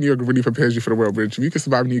growing up in New York really prepares you for the world, bitch. If you can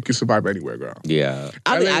survive in New York, you can survive anywhere, girl. Yeah.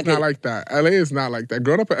 LA is not like that. LA is not like that.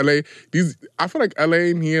 Growing up in LA, I feel like LA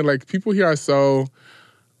in here, like people here are so.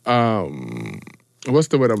 What's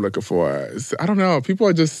the word I'm looking for? I don't know. People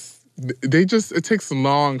are just. It takes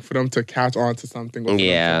long for them to catch on to something.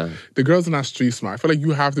 Yeah. The girls are not street smart. I feel like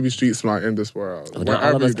you have to be street smart in this world. Well, not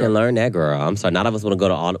all of us can learn that, girl. I'm sorry. Not all of us want to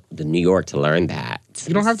go to New York to learn that.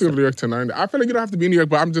 You don't have to go to New York to learn that. I feel like you don't have to be in New York,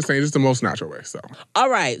 but I'm just saying it's the most natural way. So. All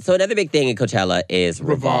right. So another big thing in Coachella is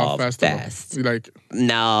Revolve Fest.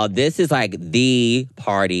 No, this is like the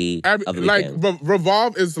party of the weekend. Like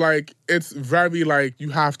Revolve is like it's very like you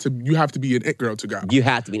have to be an it girl to go. You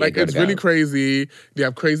have to be an it girl to go. Like it's really crazy. They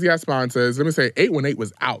have crazy ass sponsors. Let me say 818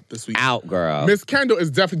 was out this week. Out, girl. Miss Kendall is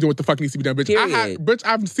definitely doing what the fuck needs to be done, bitch. Period.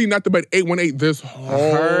 I've seen nothing but 818 this whole.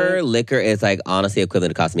 Her liquor is like honestly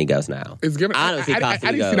equivalent to Casamigos now. It's giving. I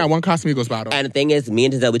didn't see that one Casamigos bottle. And the thing is, me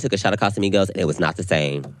and Denzel, we took a shot of Casamigos and it was not the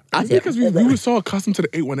same. Because we were so accustomed to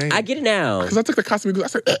the 818. I get it now. Because I took the Casamigos. I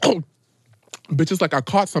said, Bitches like I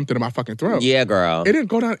caught something in my fucking throat. Yeah, girl. It didn't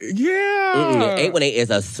go down. Yeah. 818 is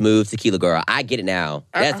a smooth tequila, girl. I get it now.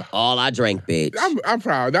 That's all I drank, bitch. I'm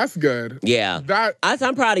proud. That's good. Yeah. That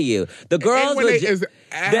I'm proud of you. The girls were is the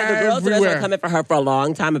girls were coming for her for a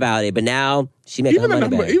long time about it, but now she makes her money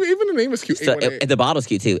back. Even the name is cute. So, the bottle's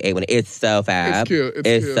cute too. 818. It's so fab. It's cute.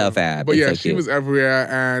 It's so fab. But it's yeah, so she was everywhere.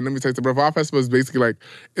 And let me tell you, the Revolve Festival is basically like,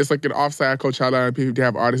 it's like an offsite Coachella, and people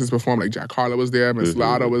have artists perform. Like Jack Harlow was there, Miss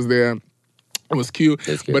Lotto was there. It was cute.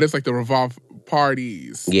 But it's like the Revolve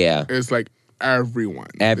parties. Yeah. It's like everyone.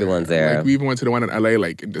 Everyone's there. Like we even went to the one in LA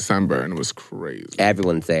like in December, and it was crazy.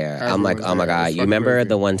 Everyone's there. I'm like, oh my God. You remember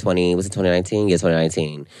the 120, was it 2019? Yeah,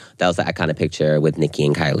 2019. That was the iconic picture with Nicki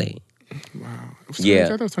and Kylie. Wow. Yeah. I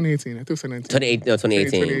thought it was 2018. I thought it was 2019.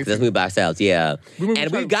 2018. Let's move by ourselves, yeah.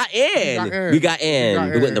 And we got in. We got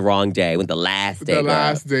in. We went the wrong day. We went the last day. The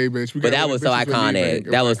last day, bitch. But that was so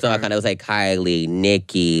iconic. That was so iconic. It was like Kylie,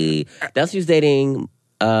 Nicki. That's who was dating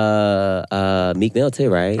Meek Mill too,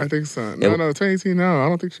 right? I think so. No, 2018, no. I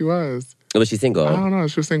don't think she was. Was she single? I don't know.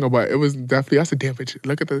 She was single, but it was definitely, I said, damn, bitch,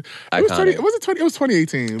 look at the... It was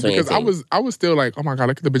 2018. Because I was still like, oh my God,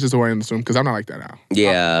 look at the bitches who are in this room, because I'm not like that now.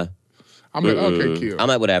 Yeah. I'm like, okay, cute. I'm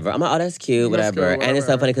like, whatever. I'm like, oh, that's cute, whatever. And it's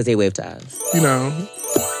so funny because they waved to us. You know.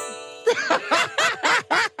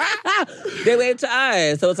 They waved to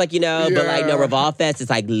us. So it's like, but like, no, Revolve Fest is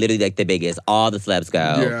like literally like the biggest. All the celebs go.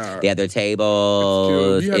 Yeah. They have their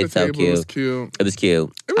tables. It's so cute. It was cute. It was cute.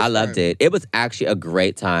 I loved it. It was actually a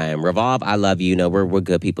great time. Revolve, I love you. We're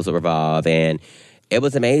good people to Revolve. And it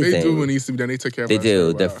was amazing. They do what needs to be done. They took care of us. They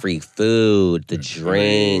do. The free food, the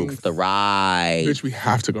drinks, the rides. Bitch, we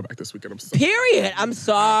have to go back this weekend. I'm sorry. Period. I'm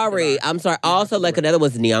sorry. Also, like another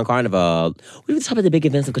was Neon Carnival. We were talking about the big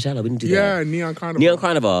events of Coachella. We didn't do that. Yeah, Neon Carnival. Neon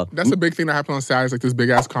Carnival. That's a big thing that happened on Saturdays, like this big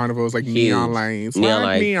ass carnival. It's like neon lights.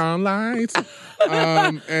 Neon lights.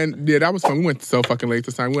 And yeah, that was fun. We went so fucking late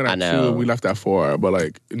this time. We went at 2, we left at 4. But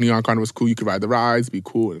like Neon Carnival was cool. You could ride the rides, be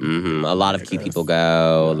cool. A lot of cute people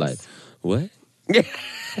go. Like, what?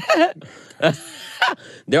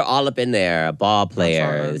 They're all up in there. Ball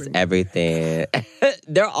players, everything.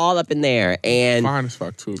 They're all up in there. And fine as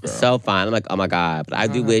fuck too, girl. So fine. I'm like, oh my God. But I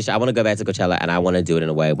do wish, I want to go back to Coachella and I want to do it in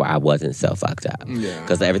a way where I wasn't so fucked up. Yeah.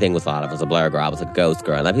 Because everything was thought of as a blur girl. I was a ghost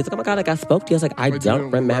girl. And like, he's like, oh my God, like I spoke to you. I was like, I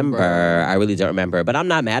don't remember. I really don't remember. But I'm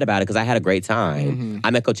not mad about it because I had a great time.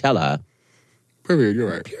 I'm at Coachella. Period.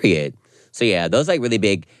 You're right. Period. So yeah, those like really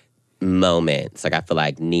big moments. Like I feel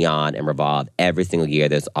like Neon and Revolve, every single year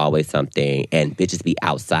there's always something, and bitches be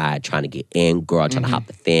outside trying to get in, girl, trying to hop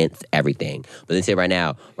the fence, everything. But they say right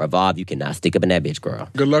now, Revolve, you cannot stick up in that bitch, girl.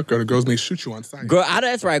 Good luck, girl. The girls may shoot you on sight. Girl, I know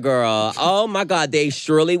that's right, girl. Oh my God, they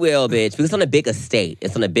surely will, bitch. Because it's on a big estate.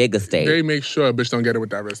 It's on a big estate. They make sure a bitch don't get it with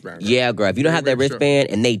that wristband. Girl. Yeah, girl. If you don't have that wristband,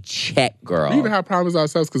 and they check, girl. We even have problems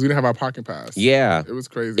ourselves because we didn't have our parking pass. Yeah. It was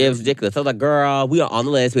crazy. It was ridiculous. So I was like, girl, we are on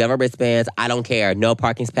the list. We have our wristbands. I don't care. No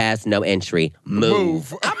parking pass, no entry.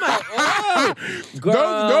 Move. I'm like, oh, girl.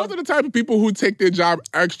 Those are the type of people who take their job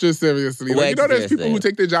extra seriously. Like, there's people who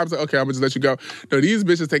take their jobs like, okay, I'm going to just let you go. No, these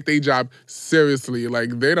bitches take their job seriously.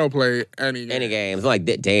 Like, they don't play any games. I'm like,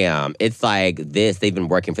 damn. It's like this. They've been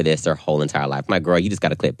working for this their whole entire life. My girl, you just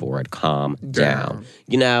got a clipboard. Calm down.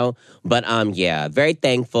 But yeah, very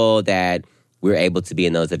thankful that we were able to be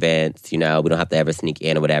in those events. We don't have to ever sneak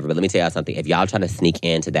in or whatever. But let me tell y'all something. If y'all trying to sneak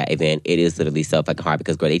into that event, it is literally so fucking hard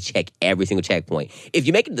because, girl, they check every single checkpoint. If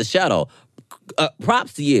you make it to the shuttle,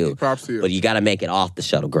 props to you. Props to you. But you got to make it off the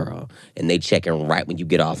shuttle, girl. And they checking right when you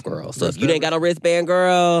get off, girl. So if you ain't got no wristband,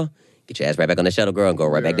 girl, get your ass right back on the shuttle, girl, and go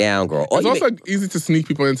right back down, girl. It's also easy to sneak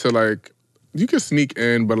people into, like, you can sneak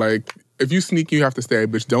in, but, like, if you sneak, you have to stay,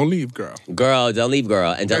 bitch. Don't leave, girl. Girl, don't leave,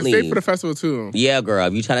 girl. And don't leave. Stay for the festival, too. Yeah, girl.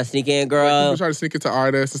 If you try to sneak in, girl. People try to sneak into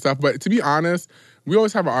artists and stuff. But to be honest, we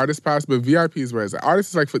always have an artist pass, but VIP is where it's at.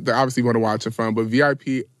 Artists is like, they obviously want to watch it from, but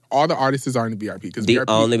VIP, all the artists are in the VIP.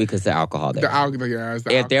 Only because the alcohol there.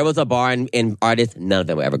 If there was a bar and artists, none of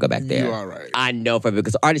them would ever go back there. You are right. I know for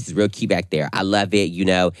because artists is real key back there. I love it,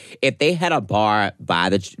 If they had a bar by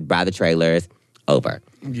the trailers, over.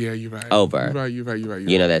 Yeah, you're right. Over. You're right.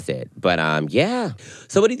 That's it. But, yeah.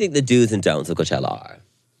 So what do you think the do's and don'ts of Coachella are?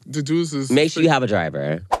 The do's is... Make sure you have a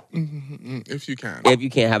driver. If you can. If you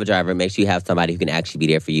can't have a driver, make sure you have somebody who can actually be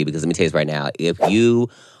there for you. Because let me tell you this right now. If you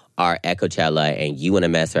are at Coachella and you want to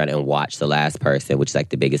mess around and watch The Last Person, which is like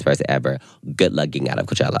the biggest person ever, good luck getting out of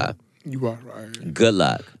Coachella. You are right. Good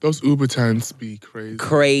luck. Those Uber tents be crazy.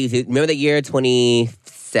 Crazy. Remember the year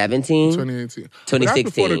 2016? 2017? 2018. 2016. But that's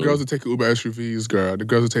before the girls would take Uber SUVs, girl. The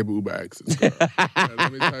girls would take Uber X's, girl.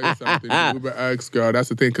 Let me tell you something. The Uber X, girl, that's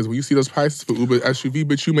the thing. Because when you see those prices for Uber SUV,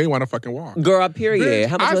 bitch, you may want to fucking walk. Girl, period. Bitch,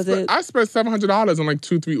 How much was it? I spent $700 on like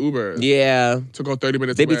 2-3 Ubers. Yeah. To go 30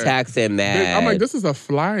 minutes They away. be taxing mad. Bitch, I'm like, this is a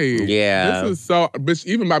flight. Yeah. This is so... Bitch,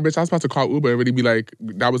 even my bitch, I was about to call Uber and really be like,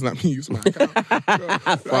 that was not me using my account.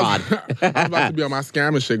 Girl, Fraud. I was about to be on my scam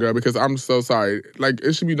and shit, girl, because I'm so sorry. Like,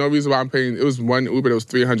 it should be no reason why I'm paying... It was one Uber that was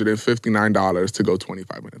 $359 to go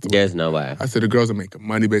 25 minutes away. There's no way. I said, the girls are making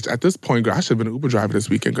money, bitch. At this point, girl, I should have been an Uber driver this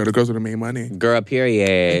weekend, girl. The girls would have made money. Girl,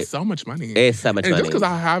 period. It's so much money. It's so much and money. just because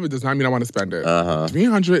I have it does not mean I want to spend it. Uh-huh.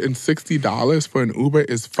 $360 for an Uber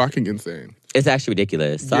is fucking insane. It's actually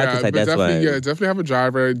ridiculous. So I just like, but that's what... definitely have a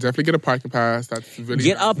driver. Definitely get a parking pass. That's really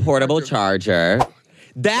Get nice. a portable charger.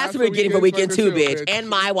 That's what we're getting for weekend two, bitch. bitch. And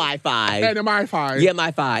my Wi-Fi. And the Wi-Fi. Yeah,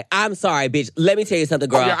 my Fi. I'm sorry, bitch. Let me tell you something,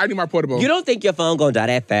 girl. Oh, yeah, I need my portable. You don't think your phone gonna die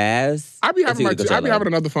that fast? I be having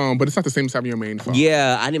another phone, but it's not the same as having your main phone.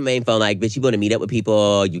 Yeah, I need a main phone. Like, bitch, you want to meet up with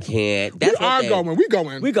people? You can't. That's We going.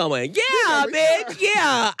 We going. Yeah, bitch.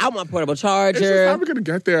 Yeah. I want a portable charger. It's just how we're gonna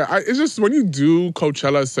get there. It's just when you do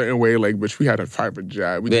Coachella a certain way, like, bitch, we had a private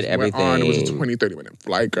jet. We did just everything. Went on. It was a 20, 30-minute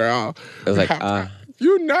flight, girl. It was like,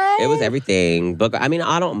 you know. It was everything. But I mean,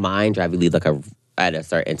 I don't mind driving. Leave like at a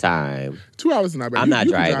certain time. 2 hours is not bad. I'm not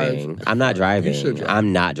driving. I'm not driving. You should drive.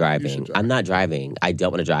 I'm not driving. I'm not driving. I don't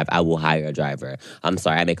want to drive. I will hire a driver. I'm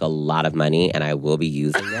sorry. I make a lot of money, and I will be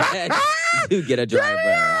using that to get a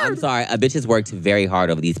driver. I'm sorry. A bitch has worked very hard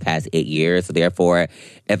over these past 8 years. So therefore,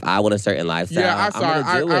 if I want a certain lifestyle, I'm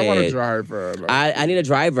gonna do it. I want a driver. I need a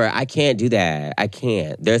driver. I can't do that. I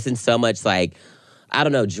can't. There's been so much like... I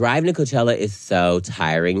don't know. Driving to Coachella is so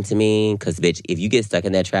tiring to me because, bitch, if you get stuck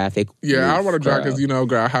in that traffic... Yeah, I don't want to drive because,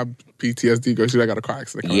 girl, I have PTSD. Girl, I got a car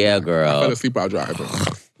accident. Yeah, girl. I fell asleep while driving.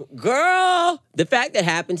 Girl, the fact that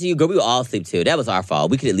happened to you, girl, we were all asleep too. That was our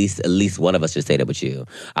fault. We could at least one of us should say that with you.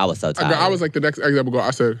 I was so tired. I was like the next example girl.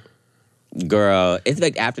 I said... Girl, it's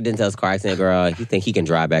like after Denzel's car accident, girl, you think he can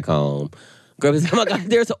drive back home. Girl, oh my God,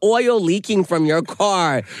 there's oil leaking from your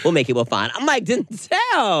car. We'll make it, we'll fine. I'm like,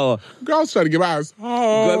 Denzel. Girl, I was trying to get my ass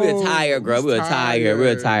home. Girl, we were tired, girl. We were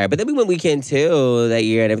tired. But then we went weekend too that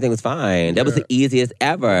year and everything was fine. That was the easiest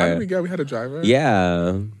ever. How did we go? We had a driver?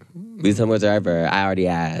 Yeah. We had a driver. I already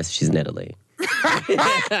asked. She's in Italy.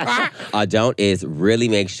 Don't is really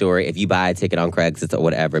make sure if you buy a ticket on Craigslist or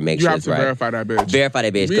whatever, make sure it's right. You have to verify that bitch. Verify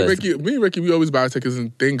that bitch. Me and Ricky, we always buy tickets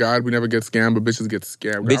and thank God we never get scammed, but bitches get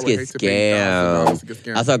scammed. Bitch get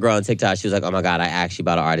scammed. I saw a girl on TikTok. She was like, oh my God, I actually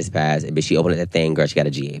bought an artist pass. But she opened that thing, girl, she got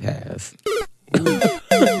a GA pass.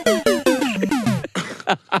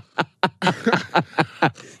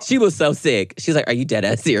 She was so sick. She's like, are you dead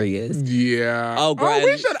ass serious? Yeah. Oh, girl.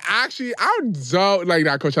 We should actually, I don't like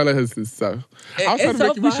that Coachella has this stuff. It's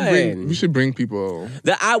so fun. We should bring people.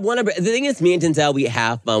 The thing is, me and Denzel, we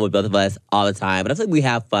have fun with both of us all the time. But I feel like we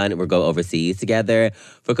have fun and we go overseas together.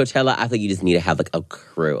 For Coachella, I think you just need to have like a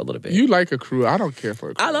crew a little bit. You like a crew. I don't care for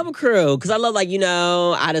a crew. I love a crew because I love I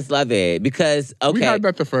just love it. Because, okay. We had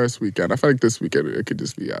that the first weekend. I feel like this weekend it could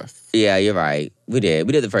just be us. Yeah, you're right. We did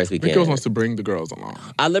the first weekend. The girls wants to bring the girls along.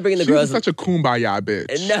 I love bringing the girls. She's such a kumbaya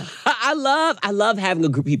bitch. No, I love having a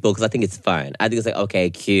group of people because I think it's fun. I think it's like, okay,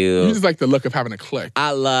 cute. You just like the look of having a clique.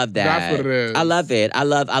 I love that. That's what it is. I love it. I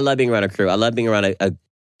love being around a crew. I love being around a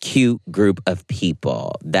cute group of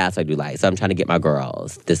people. That's what I do like. So I'm trying to get my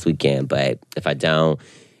girls this weekend, but if I don't,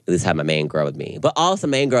 at least have my main girl with me. But also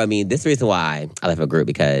main girl, this is the reason why I left a group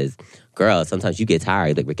because, girl, sometimes you get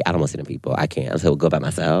tired. Like, Ricky, I don't want to see them people. I can't. So go by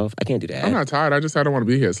myself. I can't do that. I'm not tired. I don't want to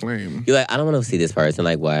be here. It's lame. You're like, I don't want to see this person.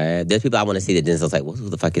 Like, what? There's people I want to see that Denzel's like, well, who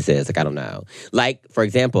the fuck is this? Like, I don't know. Like, for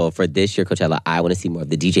example, for this year Coachella, I want to see more of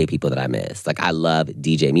the DJ people that I miss. Like, I love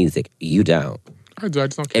DJ music. You don't. I do. I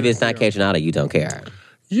just don't care. If it's not Coachella, you don't care.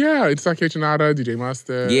 Yeah, it's not Coachella, DJ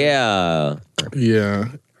Mustard. Yeah. Yeah.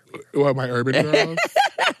 What, my urban girls?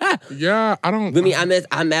 Yeah, I don't. I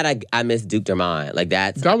miss Duke Dermont. Like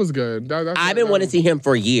that was good. I've been wanting to see him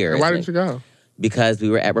for years. Why didn't you go? Because we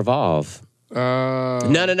were at Revolve. No. We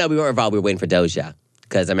weren't Revolve. We were waiting for Doja.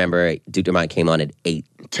 Because I remember Duke Dermont came on at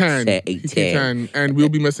 8:10, and we'll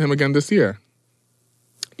be missing him again this year.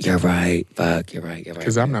 You're right. Fuck, you're right.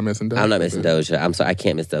 Because I'm not missing Doja. I'm not missing Doja. I'm sorry, I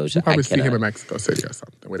can't miss Doja. You'll probably see him in Mexico City or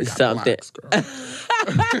something. Where they got blacks, girl.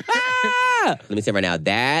 Let me say right now,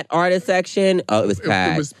 that artist section, it was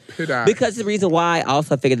packed. It was pit-ass. Because the reason why, I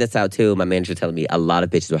also figured this out too, my manager telling me a lot of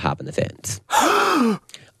bitches were hopping the fence.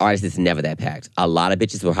 Artists is never that packed. A lot of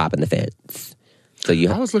bitches were hopping the fence. So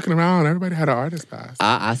I was looking around. Everybody had an artist pass.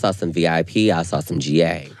 I saw some VIP. I saw some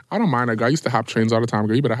GA. I don't mind that, girl. I used to hop trains all the time,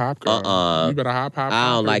 girl. You better hop, girl. You better hop. I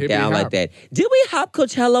don't like that. I don't like that. Did we hop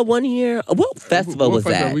Coachella one year? What festival was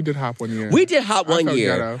that? We did hop one year. We did hop one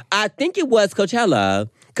year. Ghetto. I think it was Coachella.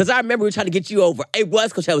 Because I remember we were trying to get you over. It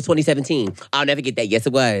was Coachella. It was 2017. I'll never get that. Yes,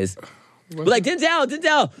 it was. We're like,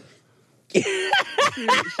 Denzel. It's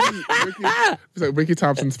like Ricky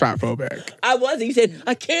Thompson's fat phobic. I wasn't. You said,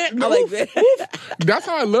 I can't. No, I'm like, that's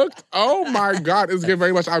how I looked. Oh my God. It's getting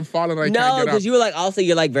very much. I'm falling. I can't get up. No, because you were like, also,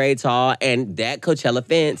 you're like very tall. And that Coachella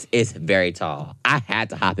fence is very tall. I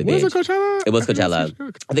had to hop it, bitch. Was it Coachella? It was Coachella.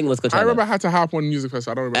 I think it was Coachella. I remember I had to hop one music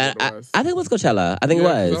festival. I don't remember what it was. I think it was Coachella. I think it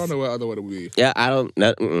was. I don't know what other one it would be. Yeah, I don't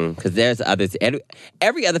know. Because there's others.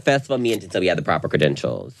 Every other festival, me and Denzel, we had the proper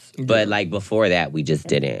credentials. Yeah. But like before that, we just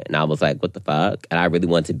didn't. And I was like, what the fuck? And I really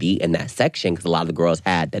wanted to be in that section because a lot of the girls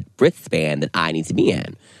had that wristband that I need to be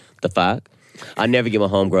in. The fuck? I'll never get my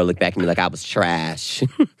homegirl look back at me like I was trash.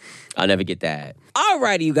 I'll never get that.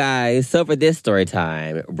 Alrighty, you guys. So for this story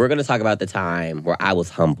time, we're going to talk about the time where I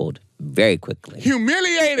was humbled very quickly.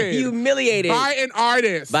 Humiliated. By an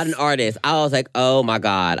artist. I was like, oh my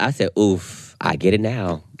God. I said, oof, I get it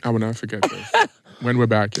now. I will never forget this. When we're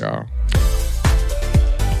back, y'all.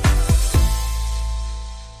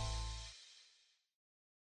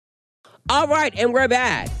 All right, and we're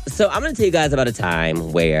back. So I'm going to tell you guys about a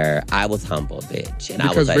time where I was humbled, bitch. And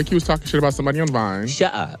because I was like, Ricky was talking shit about somebody on Vine.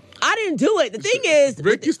 Shut up. I didn't do it. The thing is,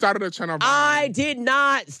 Ricky started a trend on Vine. I did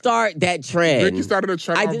not start that trend. Ricky started a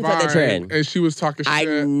trend on Vine. I didn't start that trend. And she was talking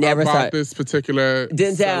shit about this particular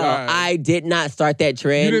Denzel, I did not start that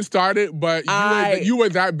trend. You didn't start it, but you were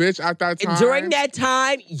that bitch at that time. During that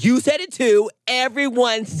time, you said it too.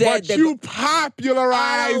 Everyone said that. But you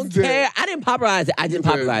popularized it. I didn't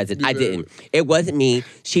popularize it. I didn't. It wasn't me.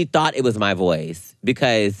 She thought it was my voice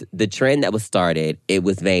because the trend that was started, it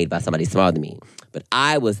was made by somebody smaller than me. But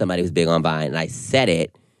I was somebody who was big on Vine, and I said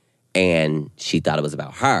it, and she thought it was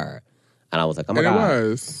about her. And I was like, oh my God. It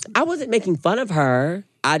was. I wasn't making fun of her.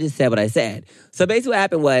 I just said what I said. So basically what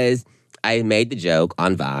happened was I made the joke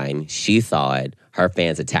on Vine. She saw it. Her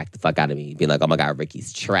fans attacked the fuck out of me, being like, oh my God,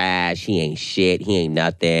 Ricky's trash. He ain't shit. He ain't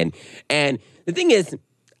nothing. And the thing is,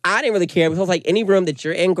 I didn't really care because I was like, any room that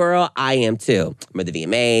you're in, girl, I am too. We're the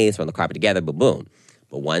VMAs, we're on the carpet together, boom, boom.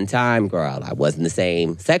 But one time, girl, I wasn't in the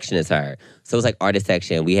same section as her. So it was like artist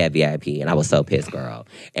section, we had VIP, and I was so pissed, girl.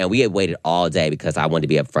 And we had waited all day because I wanted to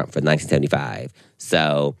be up front for 1975.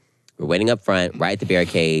 So we're waiting up front, right at the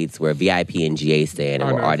barricades, where VIP and GA stand,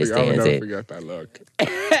 and where artist stands. I'll never forget that look.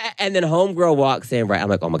 And then homegirl walks in, right? I'm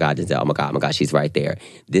like, oh my God, Denzel, oh my God, she's right there.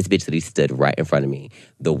 This bitch literally stood right in front of me.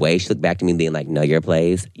 The way she looked back to me being like, no, your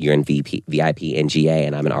place, you're in VIP and GA,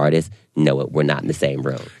 and I'm an artist. No, we're not in the same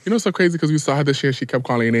room. You know, it's so crazy because we saw her this year. She kept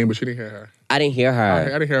calling your name, but she didn't hear her. I didn't hear her. I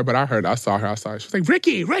didn't hear her, but I heard. I saw her. She was like,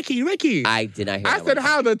 Ricky. I did not hear her. I said,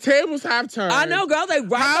 how the tables have turned. I know, girl. I was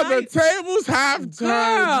like, right. How the tables have turned.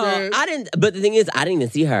 Girl, I didn't. But the thing is, I didn't even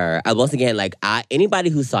see her. Once again, like, anybody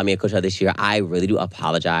who saw me at Coachella this year, I really do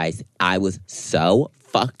apologize. I was so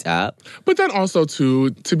fucked up. But then also, too,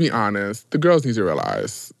 to be honest, the girls need to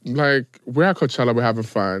realize, like, we're at Coachella, we're having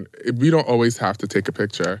fun. We don't always have to take a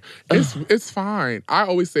picture. It's fine. I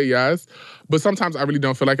always say yes, but sometimes I really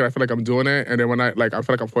don't feel like it. I feel like I'm doing it, and then when I feel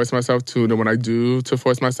like I'm forcing myself to, and then when I do to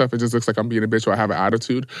force myself, it just looks like I'm being a bitch or I have an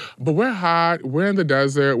attitude. But we're hot, we're in the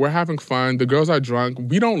desert, we're having fun, the girls are drunk,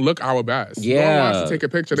 we don't look our best. Yeah. No one wants to take a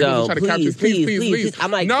picture. They just try to capture, please.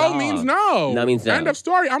 I'm like, no means no. No means no. End of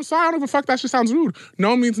story. I'm sorry, I don't give a fuck, that shit sounds rude.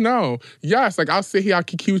 No means no. Yes, like I'll sit here, I'll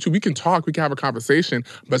kiki with you, we can talk, we can have a conversation.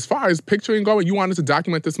 But as far as picturing going, you wanted to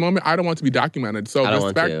document this moment, I don't want to be documented. So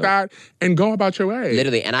respect that and go about your way.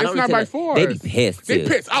 Literally, and I don't. It's not by force. They be pissed. They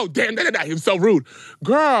pissed. Oh damn! He was so rude,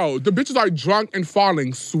 girl. The bitches are drunk and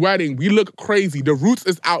falling, sweating. We look crazy. The roots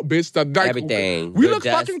is out, bitch. Everything. We look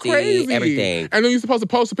fucking crazy. Everything. And then you're supposed to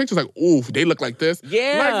post the pictures like, oof, they look like this.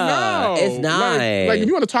 Yeah. Like no, it's not. Like if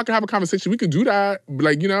you want to talk and have a conversation, we can do that.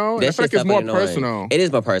 Like you know, I feel like it's more personal. It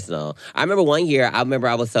is more personal. I remember one year. I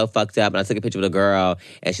was so fucked up, and I took a picture with a girl,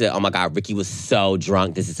 and she's like, "Oh my God, Ricky was so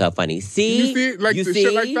drunk. This is so funny." See, you see, like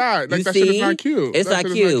shit like that. Like that shit is not cute. It's not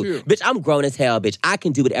cute. Bitch, I'm grown as hell, bitch. I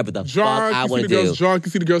can do whatever the fuck I want to do. You see the girls drunk.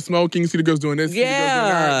 You see the girls smoking. You see the girls doing this.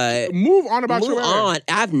 Yeah, move on about your way. Move on.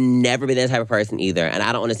 I've never been that type of person either, and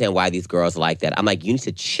I don't understand why these girls are like that. I'm like, you need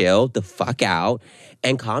to chill the fuck out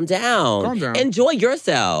and calm down. Calm down. Enjoy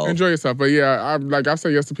yourself. But yeah, I've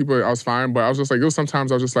said yes to people. I was fine, but I was just like, it was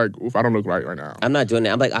sometimes I was just like, oof, I don't look right now. I'm not doing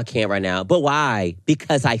that. I'm like, I can't right now. But why?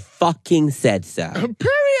 Because I fucking said so.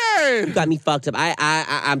 Period. You got me fucked up.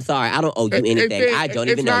 I'm sorry. I don't owe you anything. I don't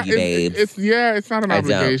even know you, babes. It's not an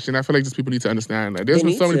obligation. I feel like just people need to understand that. There's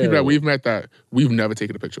been so many people that we've met that we've never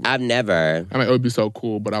taken a picture with. I've never. I mean, it would be so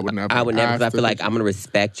cool, but I would never. I would never, because I feel like I'm going to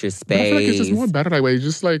respect your space. But I feel like it's just more better that way.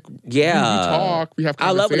 Just like, we talk, we have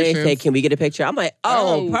conversations. I love when they say, can we get a picture? I'm like,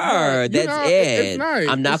 that's it. It's nice.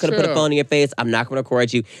 I'm not going to put a phone in your face. I'm not going to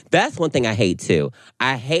record you. That's one thing I hate, too.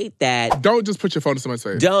 I hate that. Don't just put your phone in someone's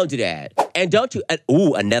face. Don't do that. And don't you...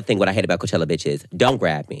 another thing what I hate about Coachella bitches. Don't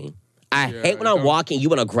grab me. I hate when I'm walking, you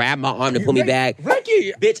want to grab my arm and pull me back.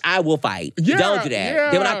 Ricky! Bitch, I will fight. Yeah, don't do that.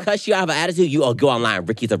 Yeah. Then when I cuss you, I have an attitude, you all go online.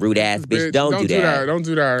 Ricky's a rude ass bitch. Don't do that. Don't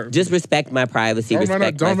do that. Just respect my privacy. Don't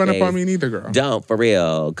run up on me neither, girl. Don't, for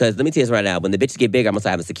real. Because let me tell you this right now. When the bitches get bigger, I'm going to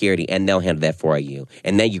have security, and they'll handle that for you.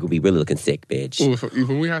 And then you can be really looking sick, bitch. Ooh,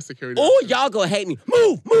 when we have security. Oh, y'all gonna hate me.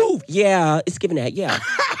 Move. Yeah, it's giving that. Yeah.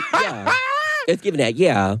 Yeah. It's giving that.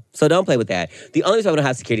 Yeah. So don't play with that. The only reason I don't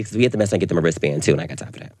have security is because we have to mess around and get them a wristband, too, and I got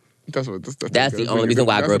time for that. That's the only reason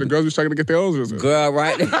why, girl. The girls be trying to get their own wristbands. Girl,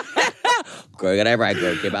 right? Girl, you got that right,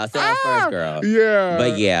 girl. Keep ourselves first, girl. Yeah.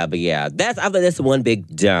 But yeah. I think that's one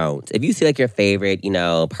big don't. If you see like your favorite,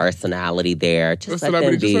 personality there, just let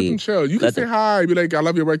them be. Just let them chill. You can say hi, be like, I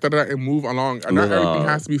love your work, and move along. Not everything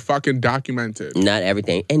has to be fucking documented. Not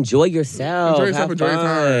everything. Enjoy yourself. Enjoy your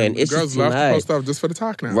time. It's girls love to post stuff just for the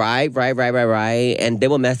talk now. Right. And they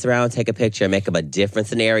will mess around, take a picture, make up a different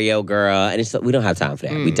scenario, girl. And we don't have time for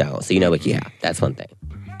that. We don't. So you know what? Yeah, that's one thing.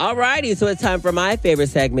 Alrighty, so it's time for my favorite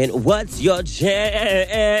segment. What's your jam?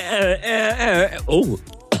 Oh,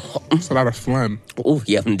 it's a lot of phlegm. Oh,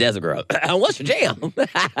 yeah, from Desert Girl. What's your jam?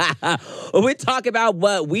 We talk about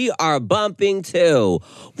what we are bumping to.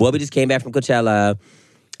 Well, we just came back from Coachella.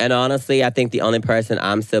 And honestly, I think the only person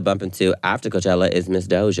I'm still bumping to after Coachella is Miss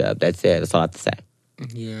Doja. That's it. That's all I have to say.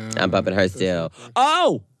 Yeah. I'm bumping her still.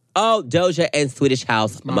 Oh, Doja and Swedish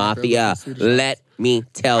House Mafia. Let me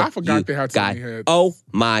tell you. I forgot they had so many hits. Oh,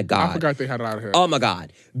 my God. I forgot they had a lot of hits. Oh, my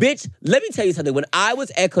God. Bitch, let me tell you something. When I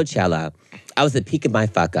was at Coachella, I was at the peak of my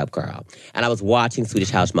fuck up, girl. And I was watching Swedish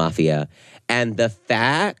House Mafia. And the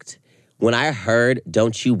fact, when I heard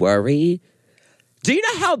Don't You Worry... Do you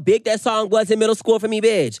know how big that song was in middle school for me,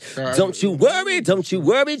 bitch? Don't you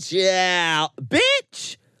worry, child.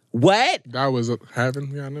 Bitch! What? That was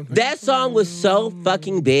heaven. Yeah, that song was so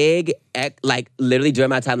fucking big, like literally during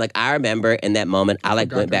my time. Like I remember in that moment, I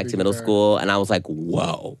went back to middle school and I was like,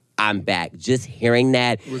 whoa, I'm back. Just hearing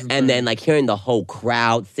that and then like hearing the whole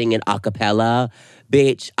crowd singing a cappella.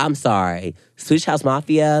 Bitch, I'm sorry. Swedish House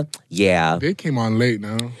Mafia, yeah. They came on late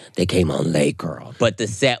now. They came on late, girl. But the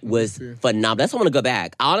set was phenomenal. That's why I want to go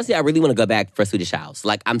back. Honestly, I really want to go back for Swedish House.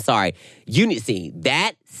 Like, I'm sorry. You need to see.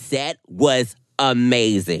 That set was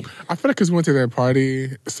amazing. I feel like because we went to that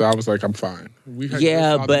party, so I was like, I'm fine.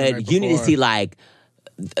 But you need to see, like,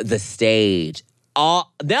 the stage.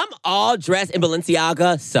 Them all dressed in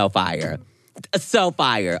Balenciaga, so fire. So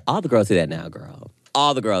fire. All the girls do that now, girl.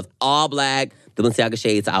 All the girls. All black. The Balenciaga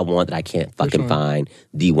shades I want that I can't fucking find.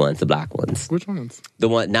 The ones, the black ones. Which ones?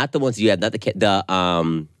 Not the ones you have, not the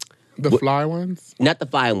fly ones? Not the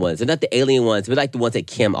flying ones. They're not the alien ones, but like the ones that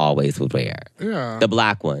Kim always would wear. Yeah. The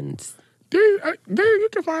black ones. You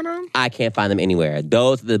can find them? I can't find them anywhere.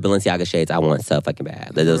 Those are the Balenciaga shades I want so fucking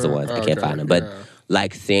bad. Those are the ones. I can't find them. But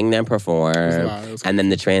like seeing them perform and then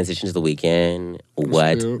the transition to the weekend,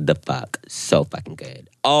 what the fuck? So fucking good.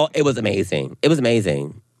 Oh, it was amazing. It was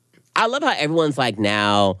amazing. I love how everyone's like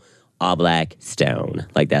now all black stone.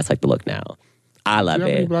 Like that's like the look now. I love it. Do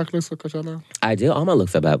you have any black looks for Coachella? I do. All my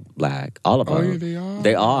looks are about black. All of them. Oh, yeah, they are?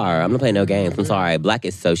 They are. I'm not playing no games. I'm sorry. Black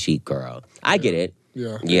is so chic, girl. I get it.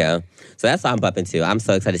 Yeah. So that's what I'm bumping to. I'm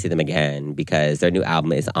so excited to see them again because their new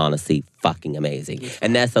album is honestly fucking amazing.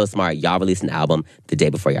 And that's so smart. Y'all release an album the day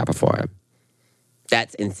before y'all perform.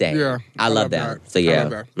 That's insane. Yeah. I love that. So yeah. I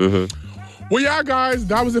love that. Mm-hmm. Well, yeah, guys,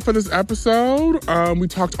 that was it for this episode. We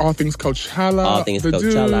talked all things Coachella. All things the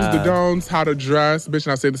Coachella. Do's, the don'ts, how to dress. Bitch,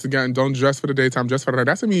 and I'll say this again, don't dress for the daytime, dress for the night.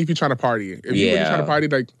 That's what I mean if you're trying to party. If you're really trying to party,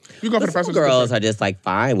 like, you go for the festival. Some girls are just, like,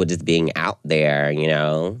 fine with just being out there, you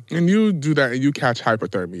know? And you do that and you catch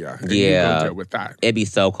hypothermia. And you go deal with that. It'd be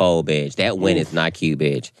so cold, bitch. That wind is not cute,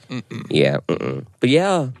 bitch. Yeah, But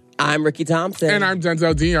yeah, I'm Ricky Thompson. And I'm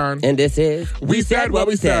Denzel Dion. And this is We Said What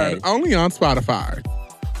We Said. Only on Spotify.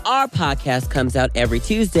 Our podcast comes out every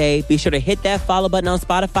Tuesday. Be sure to hit that follow button on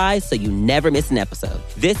Spotify so you never miss an episode.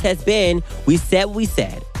 This has been We Said What We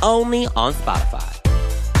Said, only on Spotify.